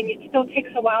of voting, it still takes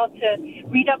a while to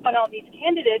read up on all these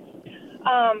candidates.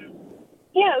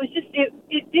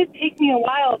 It did take me a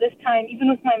while this time, even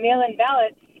with my mail-in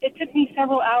ballot. It took me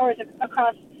several hours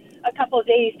across a couple of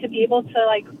days to be able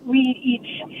to read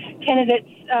each candidate's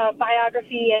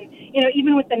biography, and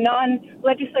even with the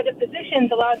non-legislative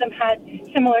positions, a lot of them had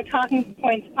similar talking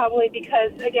points, probably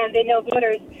because again they know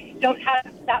voters don't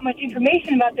have that much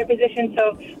information about their position,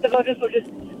 so the voters will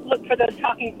just look for those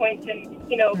talking points and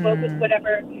vote with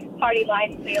whatever party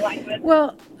lines they align with.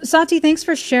 Well, Sati, thanks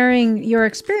for sharing your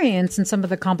experience and some of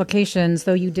the complications,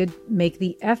 though you did make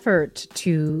the effort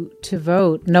to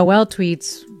vote. Noel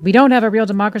tweets, we don't have a real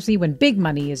democracy when big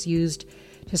money is used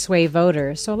to sway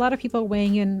voters. So a lot of people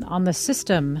weighing in on the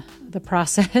system, the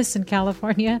process in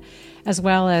California, as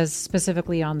well as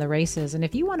specifically on the races. And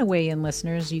if you want to weigh in,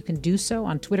 listeners, you can do so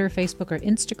on Twitter, Facebook, or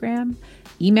Instagram.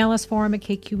 Email us,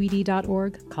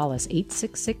 forum@kqed.org. Call us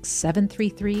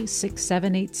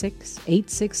 866-733-6786,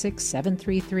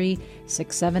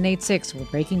 866-733-6786. We're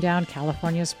breaking down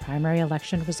California's primary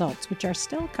election results, which are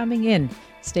still coming in.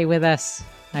 Stay with us.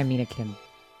 I'm Mina Kim.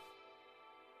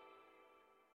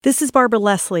 This is Barbara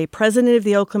Leslie, president of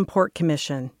the Oakland Port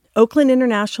Commission. Oakland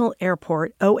International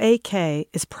Airport, OAK,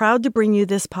 is proud to bring you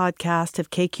this podcast of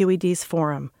KQED's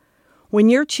Forum. When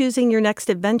you're choosing your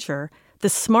next adventure, The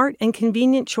smart and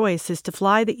convenient choice is to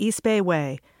fly the East Bay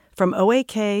Way, from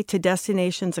OAK to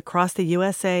destinations across the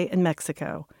USA and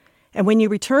Mexico. And when you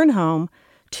return home,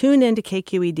 tune in to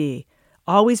KQED,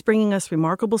 always bringing us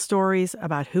remarkable stories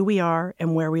about who we are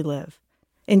and where we live.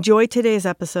 Enjoy today's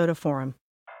episode of Forum.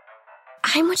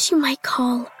 I'm what you might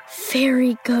call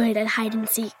very good at hide and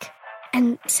seek.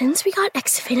 And since we got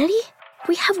Xfinity,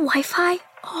 we have Wi-Fi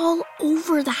all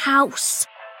over the house,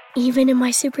 even in my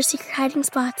super secret hiding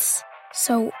spots.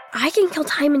 So I can kill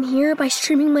time in here by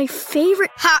streaming my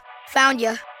favorite... Ha! Found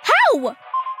ya. How?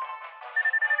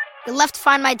 You left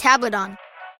Find My tablet on.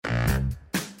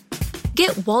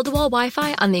 Get wall-to-wall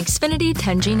Wi-Fi on the Xfinity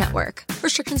 10G network.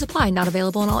 Restrictions apply. Not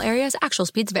available in all areas. Actual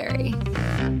speeds vary.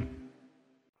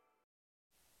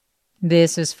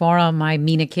 This is Forum. I'm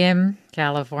Mina Kim.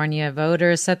 California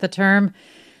voters set the terms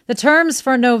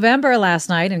for November last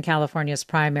night in California's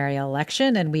primary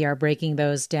election, and we are breaking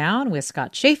those down with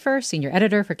Scott Schaefer, senior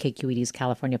editor for KQED's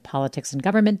California Politics and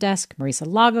Government Desk, Marisa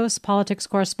Lagos, politics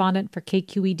correspondent for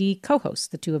KQED, co-hosts,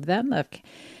 the two of them, of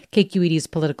KQED's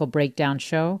Political Breakdown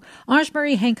show.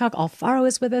 Ange-Marie Hancock Alfaro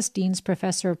is with us, Dean's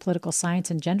Professor of Political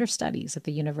Science and Gender Studies at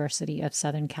the University of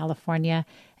Southern California.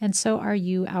 And so are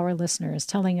you, our listeners,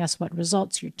 telling us what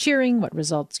results you're cheering, what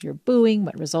results you're booing,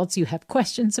 what results you have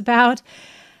questions about.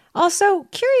 Also,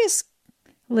 curious,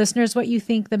 listeners, what you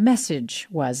think the message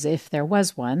was, if there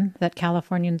was one, that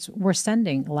Californians were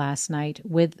sending last night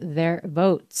with their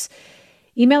votes.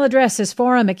 Email address is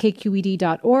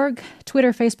forum@kqed.org.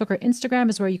 Twitter, Facebook, or Instagram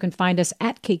is where you can find us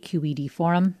at KQED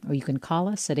Forum, or you can call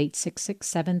us at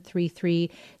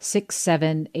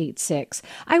 866-733-6786.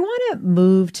 I want to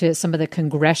move to some of the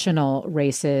congressional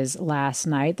races last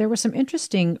night. There were some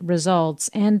interesting results.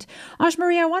 And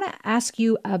Ange-Marie, I want to ask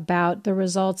you about the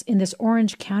results in this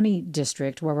Orange County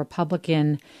district where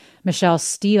Republican Michelle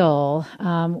Steele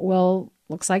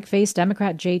looks like face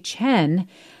Democrat Jay Chen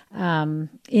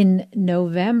in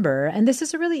November. And this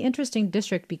is a really interesting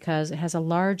district because it has a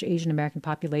large Asian American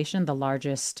population, the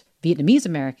largest Vietnamese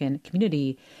American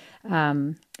community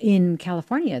in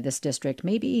California, this district,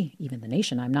 maybe even the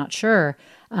nation, I'm not sure.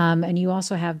 And you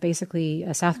also have basically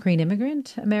a South Korean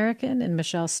immigrant American in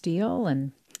Michelle Steele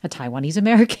and a Taiwanese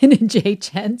American in Jay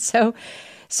Chen. So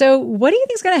what do you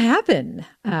think is going to happen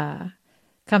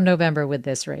come November with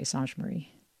this race, Ange-Marie?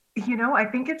 I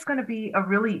think it's going to be a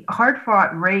really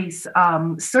hard-fought race.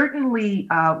 Certainly,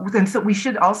 and so we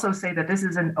should also say that this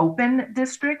is an open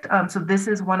district. So this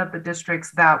is one of the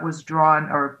districts that was drawn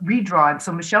or redrawn.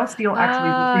 So Michelle Steele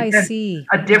actually represents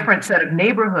a different set of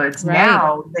neighborhoods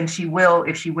now than she will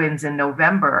if she wins in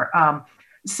November.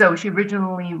 So she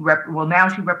originally, now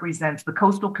she represents the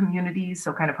coastal communities,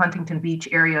 so kind of Huntington Beach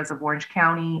areas of Orange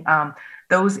County,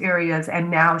 those areas.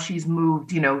 And now she's moved,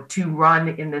 to run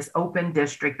in this open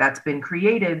district that's been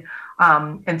created.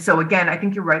 And so, again, I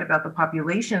think you're right about the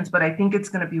populations, but I think it's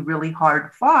going to be really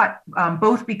hard fought,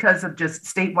 both because of just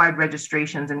statewide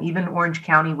registrations and even Orange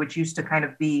County, which used to kind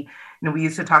of be, we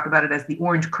used to talk about it as the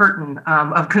orange curtain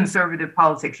of conservative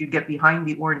politics. You'd get behind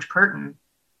the orange curtain.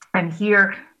 And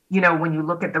here, when you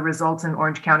look at the results in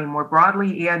Orange County more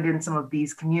broadly and in some of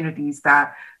these communities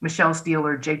that Michelle Steele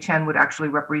or Jay Chen would actually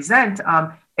represent,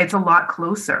 it's a lot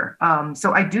closer.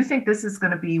 So I do think this is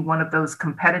going to be one of those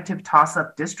competitive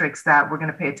toss-up districts that we're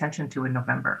going to pay attention to in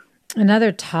November.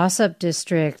 Another toss-up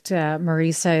district,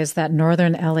 Marisa, is that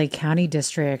northern LA County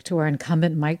district where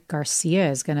incumbent Mike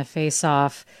Garcia is going to face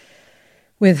off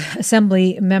with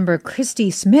Assembly member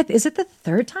Christy Smith. Is it the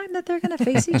third time that they're going to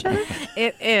face each other?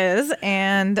 It is.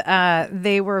 And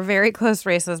they were very close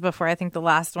races before. I think the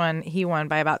last one he won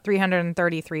by about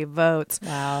 333 votes.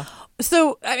 Wow.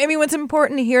 So, what's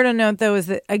important here to note, though, is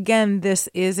that, again, this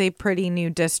is a pretty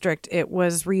new district. It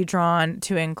was redrawn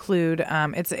to include,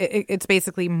 it's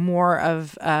basically more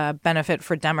of a benefit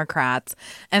for Democrats.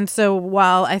 And so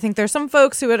while I think there's some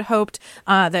folks who had hoped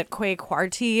that Quay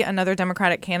Quarty, another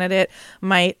Democratic candidate,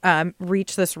 might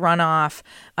reach this runoff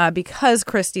because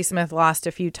Christy Smith lost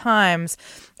a few times,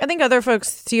 I think other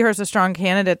folks see her as a strong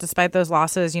candidate despite those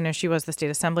losses. She was the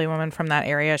state assemblywoman from that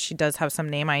area. She does have some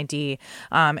name ID.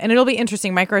 And it'll be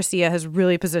interesting. Mike Garcia has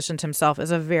really positioned himself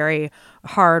as a very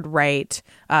hard right,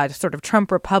 sort of Trump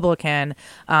Republican,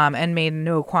 and made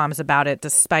no qualms about it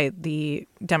despite the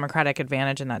Democratic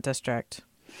advantage in that district.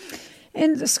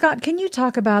 And Scott, can you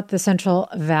talk about the Central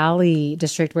Valley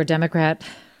district where Democrat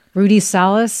Rudy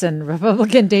Salas and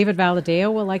Republican David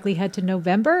Valadao will likely head to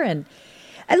November? And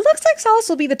it looks like Salas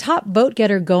will be the top vote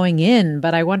getter going in,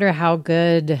 but I wonder how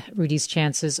good Rudy's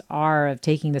chances are of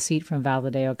taking the seat from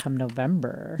Valadao come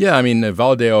November. Yeah,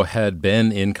 Valadao had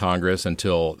been in Congress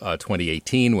until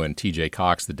 2018 when T.J.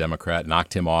 Cox, the Democrat,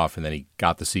 knocked him off, and then he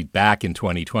got the seat back in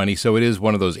 2020. So it is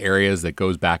one of those areas that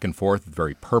goes back and forth,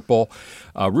 very purple.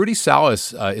 Rudy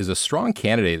Salas is a strong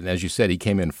candidate. And as you said, he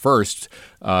came in first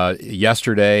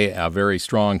yesterday, a very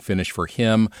strong finish for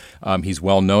him. He's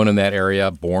well known in that area,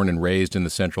 born and raised in the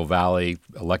Central Valley,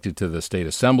 elected to the state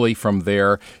assembly from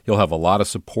there. He'll have a lot of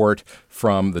support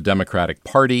from the Democratic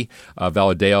Party.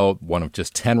 Valadao, one of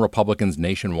just 10 Republicans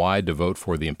nationwide to vote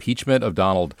for the impeachment of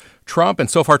Donald Trump.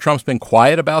 And so far, Trump's been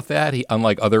quiet about that. He,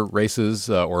 unlike other races,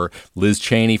 or Liz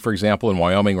Cheney, for example, in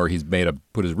Wyoming, where he's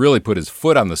really put his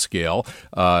foot on the scale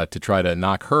to try to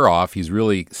knock her off. He's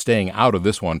really staying out of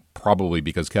this one, probably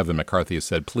because Kevin McCarthy has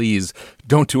said, please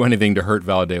don't do anything to hurt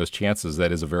Valadao's chances.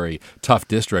 That is a very tough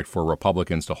district for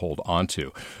Republicans to hold on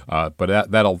to. But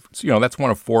that's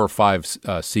one of 4 or 5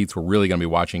 seats we're really going to be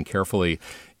watching carefully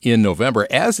in November,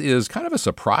 as is kind of a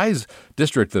surprise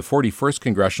district, the 41st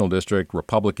Congressional District,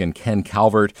 Republican Ken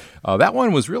Calvert. That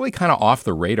one was really kind of off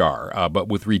the radar, but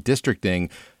with redistricting,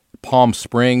 Palm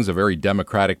Springs, a very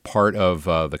Democratic part of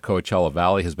the Coachella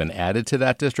Valley, has been added to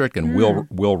that district, and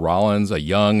Will Rollins, a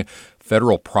young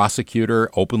federal prosecutor,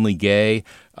 openly gay,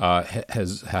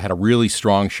 has had a really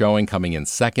strong showing, coming in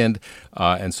second.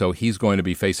 And so he's going to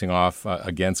be facing off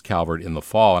against Calvert in the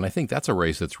fall. And I think that's a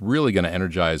race that's really going to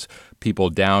energize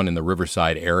people down in the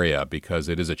Riverside area, because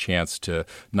it is a chance to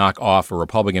knock off a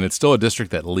Republican. It's still a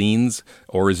district that leans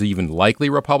or is even likely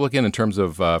Republican in terms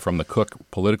of from the Cook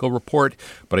political report.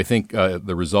 But I think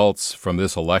the results from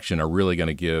this election are really going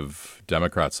to give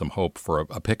Democrats some hope for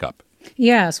a pickup.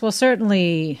 Yes, well,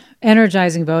 certainly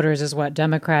energizing voters is what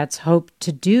Democrats hope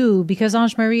to do, because,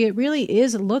 Ange-Marie, it really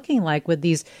is looking like with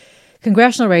these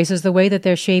congressional races, the way that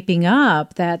they're shaping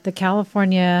up, that the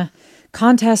California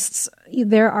contests,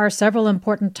 there are several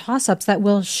important toss-ups that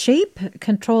will shape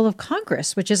control of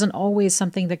Congress, which isn't always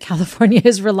something that California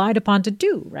is relied upon to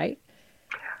do, right?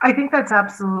 I think that's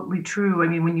absolutely true. I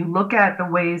mean, when you look at the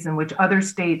ways in which other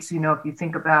states, if you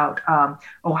think about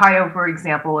Ohio, for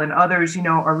example, and others,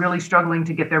 are really struggling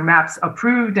to get their maps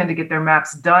approved and to get their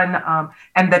maps done,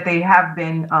 and that they have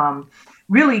been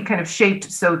really kind of shaped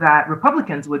so that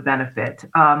Republicans would benefit.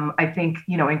 I think,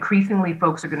 increasingly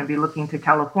folks are going to be looking to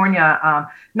California,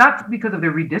 not because of the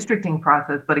redistricting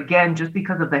process, but again, just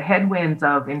because of the headwinds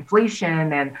of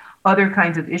inflation and other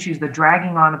kinds of issues, the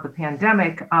dragging on of the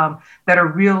pandemic, that are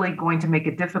really going to make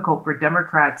it difficult for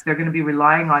Democrats. They're going to be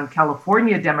relying on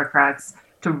California Democrats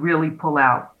to really pull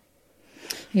out.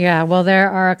 Yeah, well,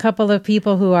 there are a couple of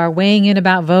people who are weighing in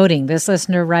about voting. This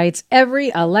listener writes, every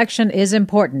election is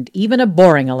important, even a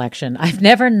boring election. I've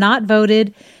never not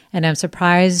voted, and I'm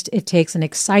surprised it takes an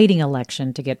exciting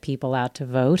election to get people out to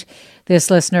vote. This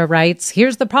listener writes,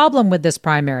 here's the problem with this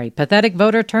primary: pathetic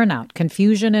voter turnout,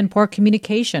 confusion and poor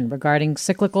communication regarding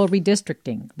cyclical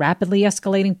redistricting, rapidly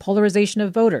escalating polarization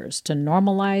of voters to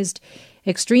normalized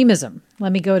extremism.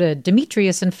 Let me go to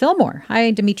Demetrius in Fillmore.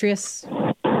 Hi, Demetrius.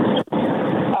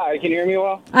 Hi, can you hear me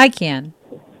well? I can.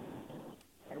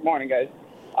 Good morning, guys.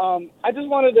 I just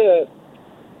wanted to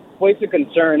voice a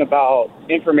concern about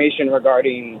information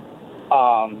regarding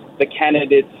the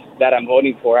candidates that I'm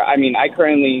voting for. I mean, I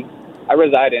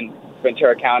reside in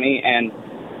Ventura County, and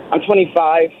I'm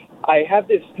 25. I have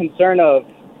this concern of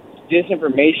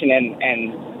disinformation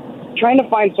and trying to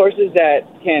find sources that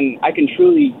I can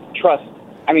truly trust.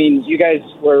 I mean, you guys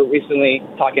were recently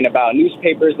talking about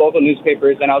newspapers, local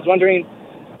newspapers, and I was wondering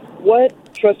what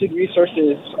trusted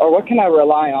resources or what can I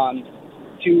rely on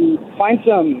to find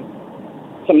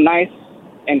some nice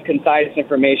and concise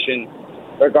information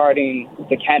regarding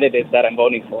the candidates that I'm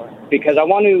voting for, because I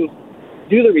want to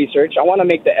do the research. I want to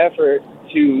make the effort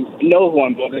to know who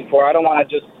I'm voting for. I don't want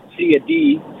to just see a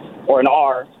D or an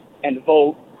R and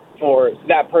vote for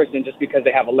that person just because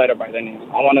they have a letter by their name.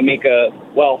 I want to make a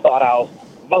well thought out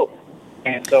vote.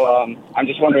 And so I'm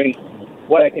just wondering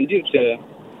what I can do to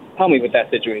help me with that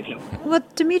situation. Well,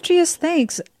 Demetrius,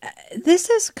 thanks.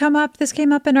 This came up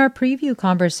in our preview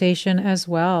conversation as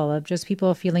well, of just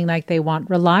people feeling like they want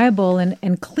reliable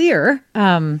and clear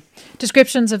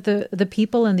descriptions of the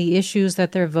people and the issues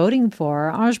that they're voting for.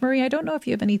 Ange-Marie, I don't know if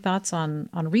you have any thoughts on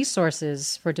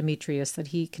resources for Demetrius that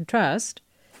he can trust.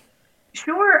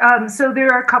 Sure. So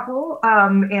there are a couple,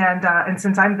 and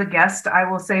since I'm the guest, I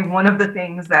will say one of the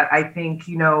things that I think,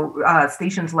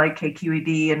 stations like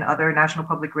KQED and other national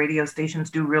public radio stations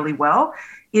do really well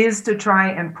is to try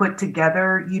and put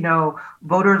together,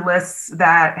 voter lists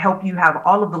that help you have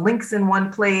all of the links in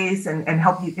one place and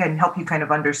help you kind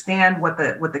of understand what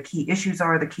the key issues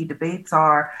are, the key debates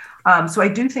are. So I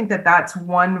do think that that's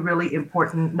one really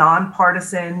important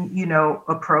nonpartisan,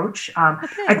 approach.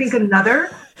 I think another,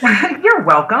 you're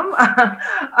welcome.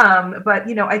 But,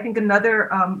 I think another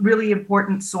really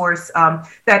important source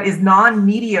that is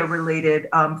non-media related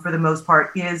for the most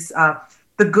part is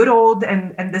the good old,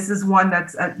 and this is one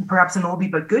that's perhaps an oldie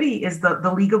but goodie, is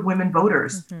the League of Women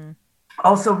Voters. Mm-hmm.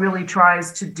 Also really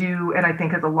tries to do, and I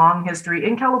think has a long history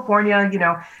in California,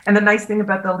 and the nice thing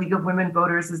about the League of Women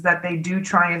Voters is that they do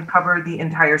try and cover the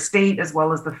entire state as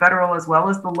well as the federal, as well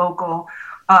as the local,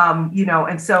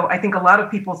 and so I think a lot of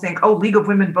people think, oh, League of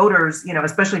Women Voters,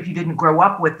 especially if you didn't grow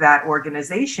up with that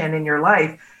organization in your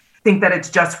life, think that it's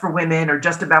just for women or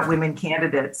just about women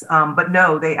candidates. But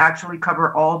no, they actually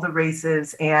cover all the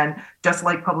races, and just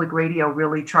like public radio,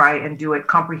 really try and do it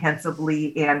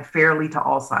comprehensively and fairly to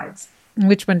all sides.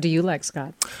 Which one do you like,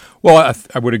 Scott? Well,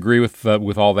 I would agree with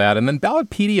all that. And then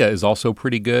Ballotpedia is also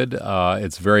pretty good.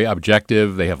 It's very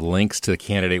objective. They have links to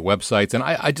candidate websites. And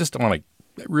I just want to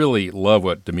really love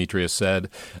what Demetrius said.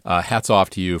 Hats off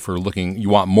to you for looking. You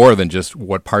want more than just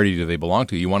what party do they belong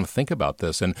to. You want to think about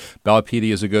this. And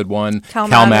Ballotpedia is a good one. Cal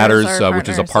Matters, which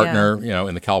is a partner,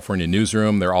 in the California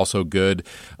newsroom. They're also good.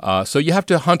 So you have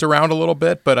to hunt around a little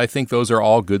bit, but I think those are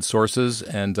all good sources.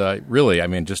 And really,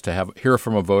 just to hear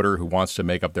from a voter who wants to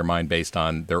make up their mind based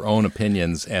on their own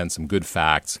opinions and some good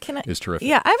facts is terrific.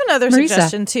 Yeah, I have another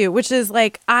suggestion too, which is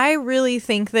I really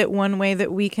think that one way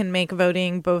that we can make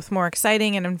voting both more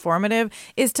exciting and informative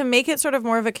is to make it sort of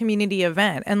more of a community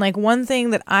event. And one thing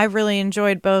that I've really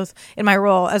enjoyed both in my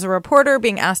role as a reporter,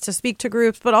 being asked to speak to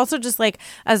groups, but also just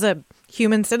as a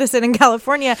human citizen in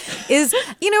California is,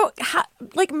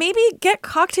 maybe get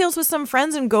cocktails with some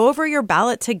friends and go over your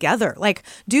ballot together.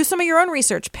 Do some of your own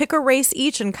research, pick a race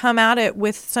each and come at it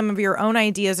with some of your own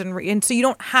ideas. And so you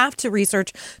don't have to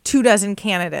research 24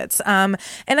 candidates. And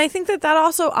I think that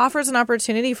also offers an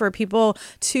opportunity for people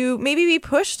to maybe be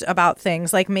pushed about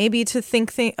things, maybe to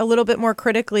think a little bit more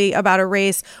critically about a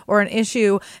race or an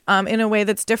issue in a way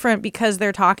that's different because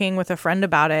they're talking with a friend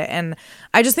about it. And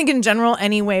I just think in general,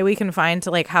 any way we can find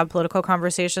to have political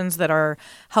conversations that are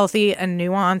healthy and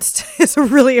nuanced is a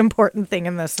really important thing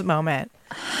in this moment.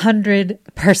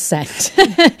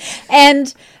 100%.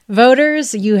 And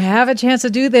voters, you have a chance to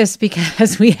do this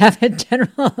because we have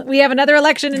another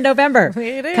election in November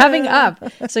coming up.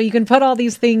 So you can put all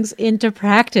these things into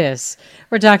practice.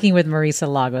 We're talking with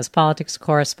Marisa Lagos, politics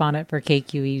correspondent for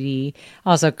KQED,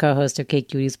 also co-host of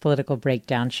KQED's Political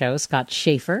Breakdown show. Scott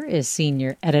Schaefer is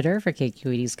senior editor for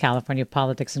KQED's California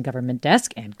Politics and Government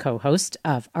Desk and co-host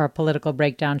of our Political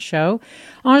Breakdown show.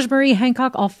 Ange-Marie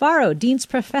Hancock Alfaro, Dean's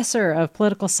Professor of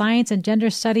Political Science and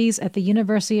Gender Studies at the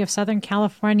University of Southern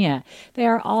California. They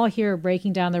are all here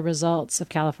breaking down the results of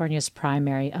California's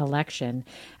primary election.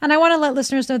 And I want to let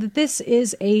listeners know that this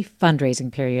is a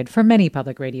fundraising period for many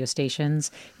public radio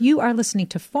stations. You are listening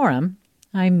to Forum.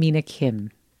 I'm Mina Kim.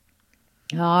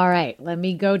 All right, let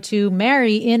me go to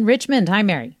Mary in Richmond. Hi,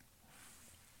 Mary.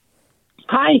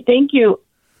 Hi, thank you.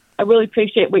 I really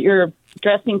appreciate what you're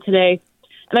addressing today.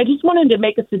 And I just wanted to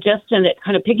make a suggestion that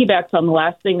kind of piggybacks on the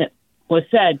last thing that was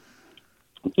said.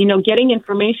 Getting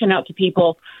information out to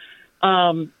people,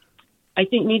 I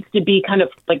think needs to be kind of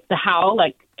the how,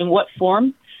 in what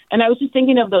form. And I was just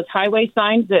thinking of those highway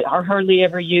signs that are hardly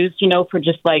ever used, for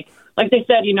just like they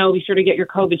said, be sure to get your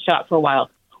COVID shot for a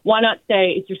while. Why not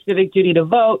say it's your civic duty to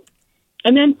vote?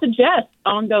 And then suggest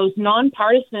on those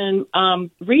nonpartisan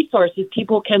resources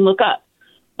people can look up.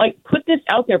 Put this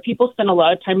out there. People spend a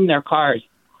lot of time in their cars.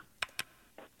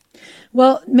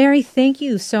 Well, Mary, thank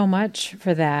you so much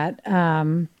for that.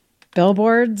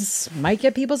 Billboards might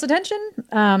get people's attention.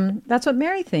 That's what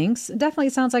Mary thinks. It definitely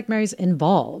sounds like Mary's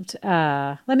involved.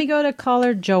 Let me go to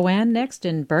caller Joanne next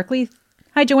in Berkeley.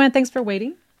 Hi, Joanne. Thanks for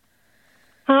waiting.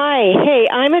 Hi. Hey,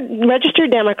 I'm a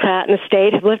registered Democrat in the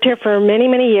state. I've lived here for many,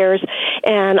 many years,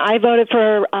 and I voted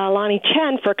for Lonnie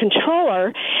Chen for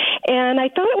controller. And I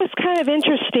thought it was kind of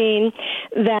interesting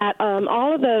that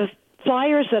all of the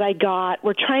flyers that I got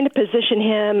were trying to position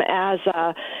him as,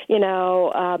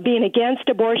 being against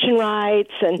abortion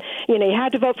rights, and you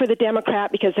had to vote for the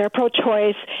Democrat because they're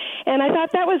pro-choice. And I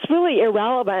thought that was really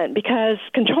irrelevant because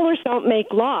controllers don't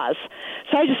make laws.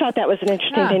 So I just thought that was an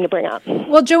interesting thing to bring up.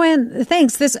 Well, Joanne,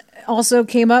 thanks. This also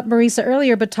came up, Marisa,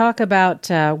 earlier, but talk about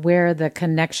where the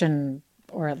connection,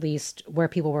 or at least where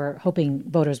people were hoping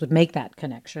voters would make that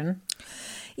connection.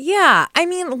 Yeah, I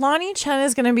mean, Lonnie Chen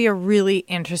is going to be a really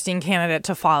interesting candidate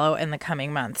to follow in the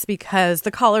coming months because the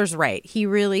caller's right. He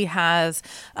really has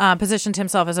positioned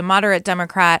himself as a moderate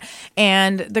Democrat,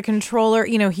 and the controller,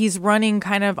 he's running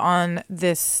kind of on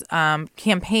this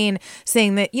campaign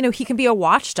saying that, he can be a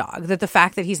watchdog, that the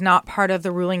fact that he's not part of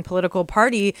the ruling political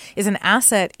party is an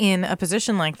asset in a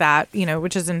position like that,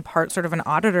 which is in part sort of an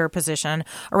auditor position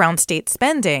around state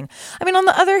spending. I mean, on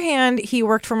the other hand, he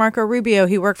worked for Marco Rubio,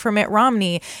 he worked for Mitt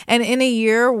Romney. And in a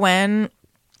year when,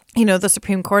 the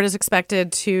Supreme Court is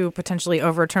expected to potentially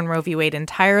overturn Roe v. Wade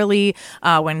entirely,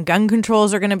 when gun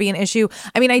controls are going to be an issue.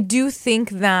 I mean, I do think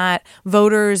that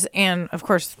voters and, of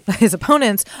course, his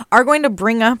opponents are going to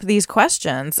bring up these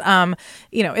questions.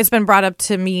 It's been brought up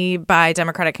to me by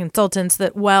Democratic consultants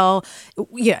that,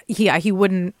 he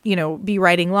wouldn't, be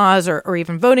writing laws or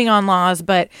even voting on laws,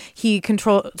 but he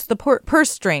controls the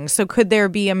purse strings. So could there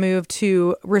be a move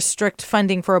to restrict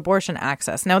funding for abortion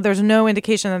access? Now, there's no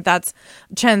indication that that's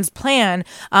Chen's plan,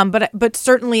 but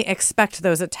certainly expect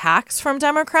those attacks from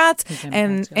Democrats,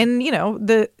 and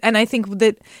I think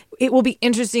that it will be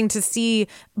interesting to see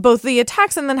both the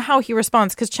attacks and then how he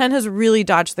responds, because Chen has really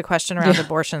dodged the question around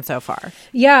abortion so far.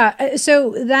 Yeah,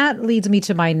 so that leads me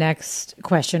to my next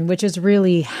question, which is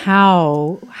really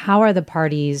how are the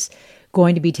parties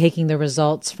going to be taking the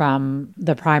results from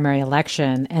the primary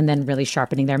election and then really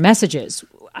sharpening their messages?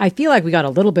 I feel like we got a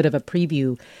little bit of a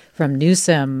preview from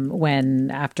Newsom when,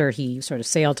 after he sort of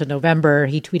sailed to November,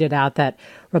 he tweeted out that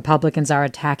Republicans are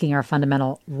attacking our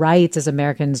fundamental rights as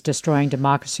Americans, destroying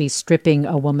democracy, stripping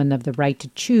a woman of the right to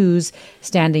choose,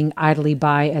 standing idly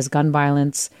by as gun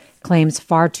violence claims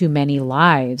far too many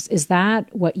lives. Is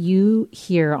that what you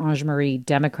hear, Ange-Marie,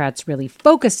 Democrats really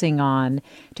focusing on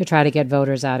to try to get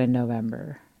voters out in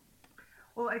November?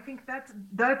 Well, I think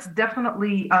that's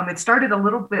definitely, it started a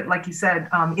little bit, like you said,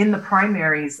 in the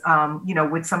primaries,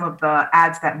 with some of the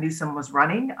ads that Newsom was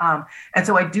running. And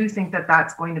so I do think that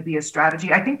that's going to be a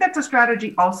strategy. I think that's a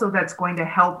strategy also that's going to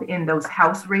help in those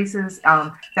House races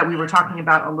that we were talking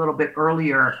about a little bit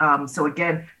earlier. So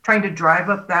again, trying to drive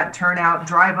up that turnout,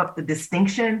 drive up the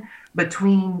distinction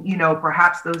between,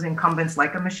 perhaps those incumbents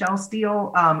like a Michelle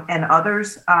Steele and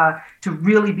others to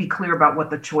really be clear about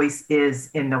what the choice is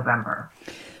in November.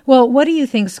 Well, what do you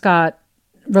think, Scott,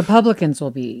 Republicans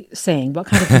will be saying? What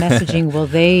kind of messaging will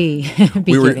they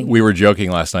be giving? We were joking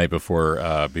last night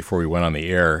before we went on the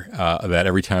air that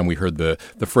every time we heard the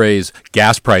phrase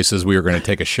gas prices, we were going to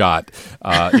take a shot,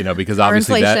 because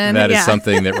obviously that is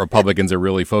something that Republicans are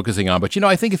really focusing on. But,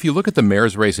 I think if you look at the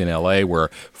mayor's race in L.A., where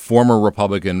former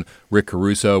Republican Rick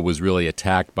Caruso was really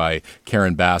attacked by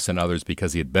Karen Bass and others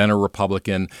because he had been a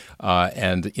Republican,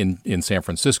 and in San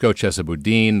Francisco, Chesa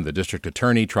Boudin, the district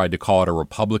attorney, tried to call it a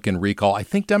Republican recall. I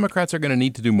think Democrats are going to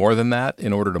need to do more than that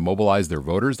in order to mobilize their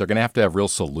voters. They're going to have real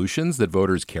solutions that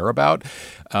voters care about.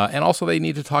 And also they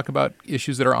need to talk about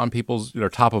issues that are on people's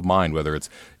top of mind, whether it's,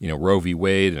 Roe v.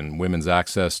 Wade and women's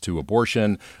access to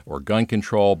abortion or gun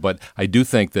control. But I do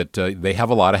think that they have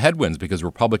a lot of headwinds because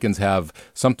Republicans have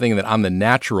something that on the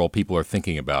natural people are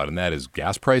thinking about, and that is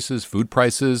gas prices, food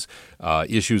prices,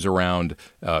 issues around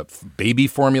baby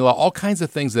formula, all kinds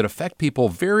of things that affect people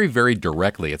very, very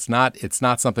directly. It's not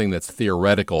something that's theoretical.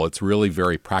 It's really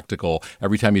very practical.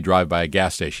 Every time you drive by a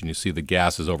gas station, you see the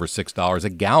gas is over $6 a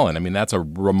gallon. I mean, that's a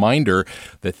reminder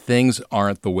that things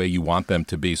aren't the way you want them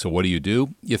to be. So what do?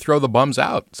 You throw the bums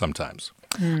out sometimes.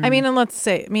 I mean, and let's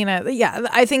say,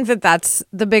 I think that's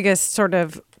the biggest sort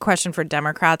of question for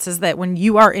Democrats is that when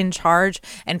you are in charge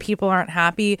and people aren't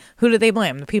happy, who do they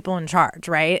blame? The people in charge,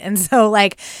 right? And so,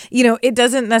 it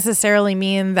doesn't necessarily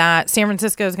mean that San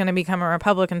Francisco is going to become a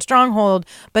Republican stronghold,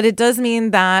 but it does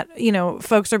mean that,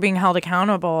 folks are being held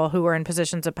accountable who are in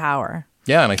positions of power.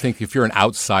 Yeah, and I think if you're an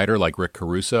outsider like Rick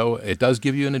Caruso, it does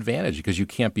give you an advantage because you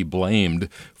can't be blamed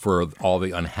for all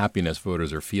the unhappiness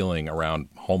voters are feeling around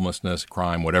homelessness,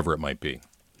 crime, whatever it might be.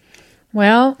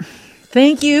 Well,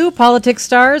 thank you, politics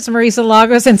stars Marisa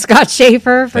Lagos and Scott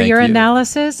Schaefer for your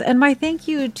analysis. And my thank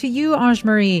you to you,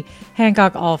 Ange-Marie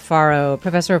Hancock Alfaro,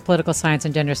 Professor of Political Science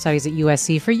and Gender Studies at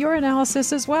USC, for your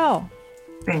analysis as well.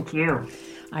 Thank you.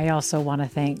 I also want to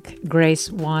thank Grace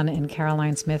Wan and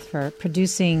Caroline Smith for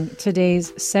producing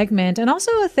today's segment. And also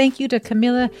a thank you to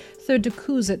Camila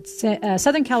Thurdecuz at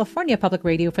Southern California Public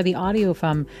Radio for the audio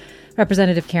from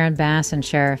Representative Karen Bass and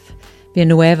Sheriff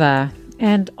Villanueva.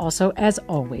 And also, as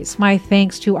always, my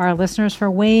thanks to our listeners for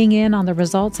weighing in on the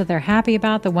results that they're happy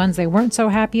about, the ones they weren't so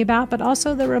happy about, but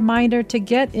also the reminder to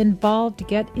get involved,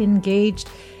 get engaged,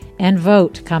 and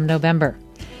vote come November.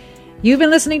 You've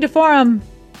been listening to Forum.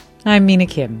 I'm Mina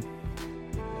Kim.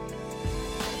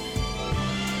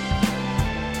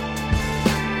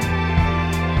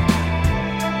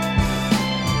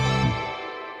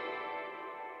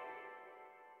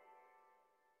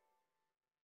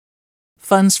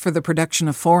 Funds for the production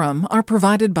of Forum are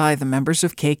provided by the members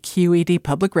of KQED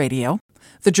Public Radio,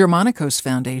 the Germanicos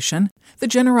Foundation, the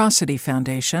Generosity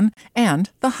Foundation, and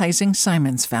the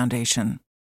Heising-Simons Foundation.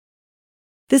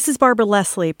 This is Barbara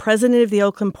Leslie, President of the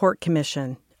Oakland Port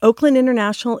Commission. Oakland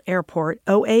International Airport,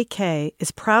 OAK,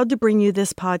 is proud to bring you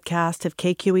this podcast of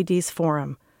KQED's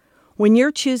Forum. When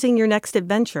you're choosing your next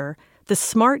adventure, the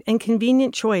smart and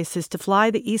convenient choice is to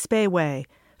fly the East Bay Way,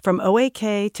 from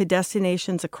OAK to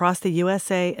destinations across the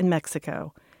USA and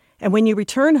Mexico. And when you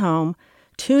return home,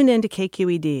 tune in to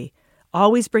KQED,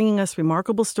 always bringing us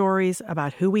remarkable stories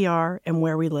about who we are and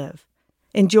where we live.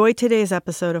 Enjoy today's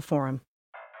episode of Forum.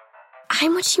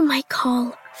 I'm what you might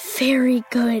call very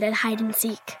good at hide and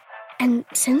seek. And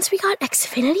since we got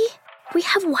Xfinity, we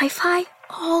have Wi-Fi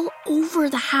all over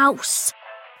the house,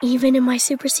 even in my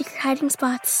super secret hiding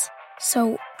spots.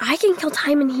 So I can kill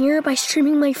time in here by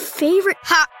streaming my favorite...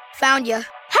 Ha! Found you.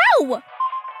 How?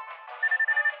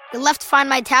 You left Find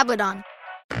My tablet on.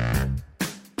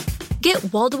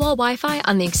 Get wall-to-wall Wi-Fi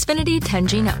on the Xfinity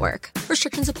 10G network.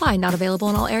 Restrictions apply. Not available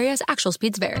in all areas. Actual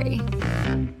speeds vary.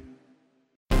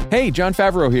 Hey, Jon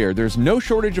Favreau here. There's no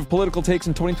shortage of political takes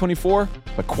in 2024,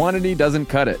 but quantity doesn't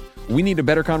cut it. We need a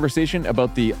better conversation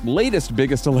about the latest,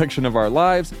 biggest election of our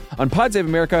lives. On Pod Save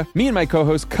America, me and my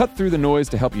co-hosts cut through the noise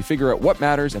to help you figure out what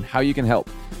matters and how you can help.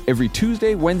 Every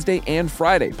Tuesday, Wednesday, and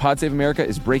Friday, Pod Save America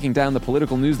is breaking down the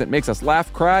political news that makes us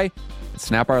laugh, cry, and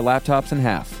snap our laptops in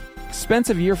half.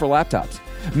 Expensive year for laptops.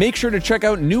 Make sure to check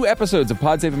out new episodes of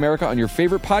Pod Save America on your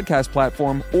favorite podcast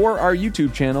platform or our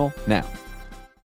YouTube channel now.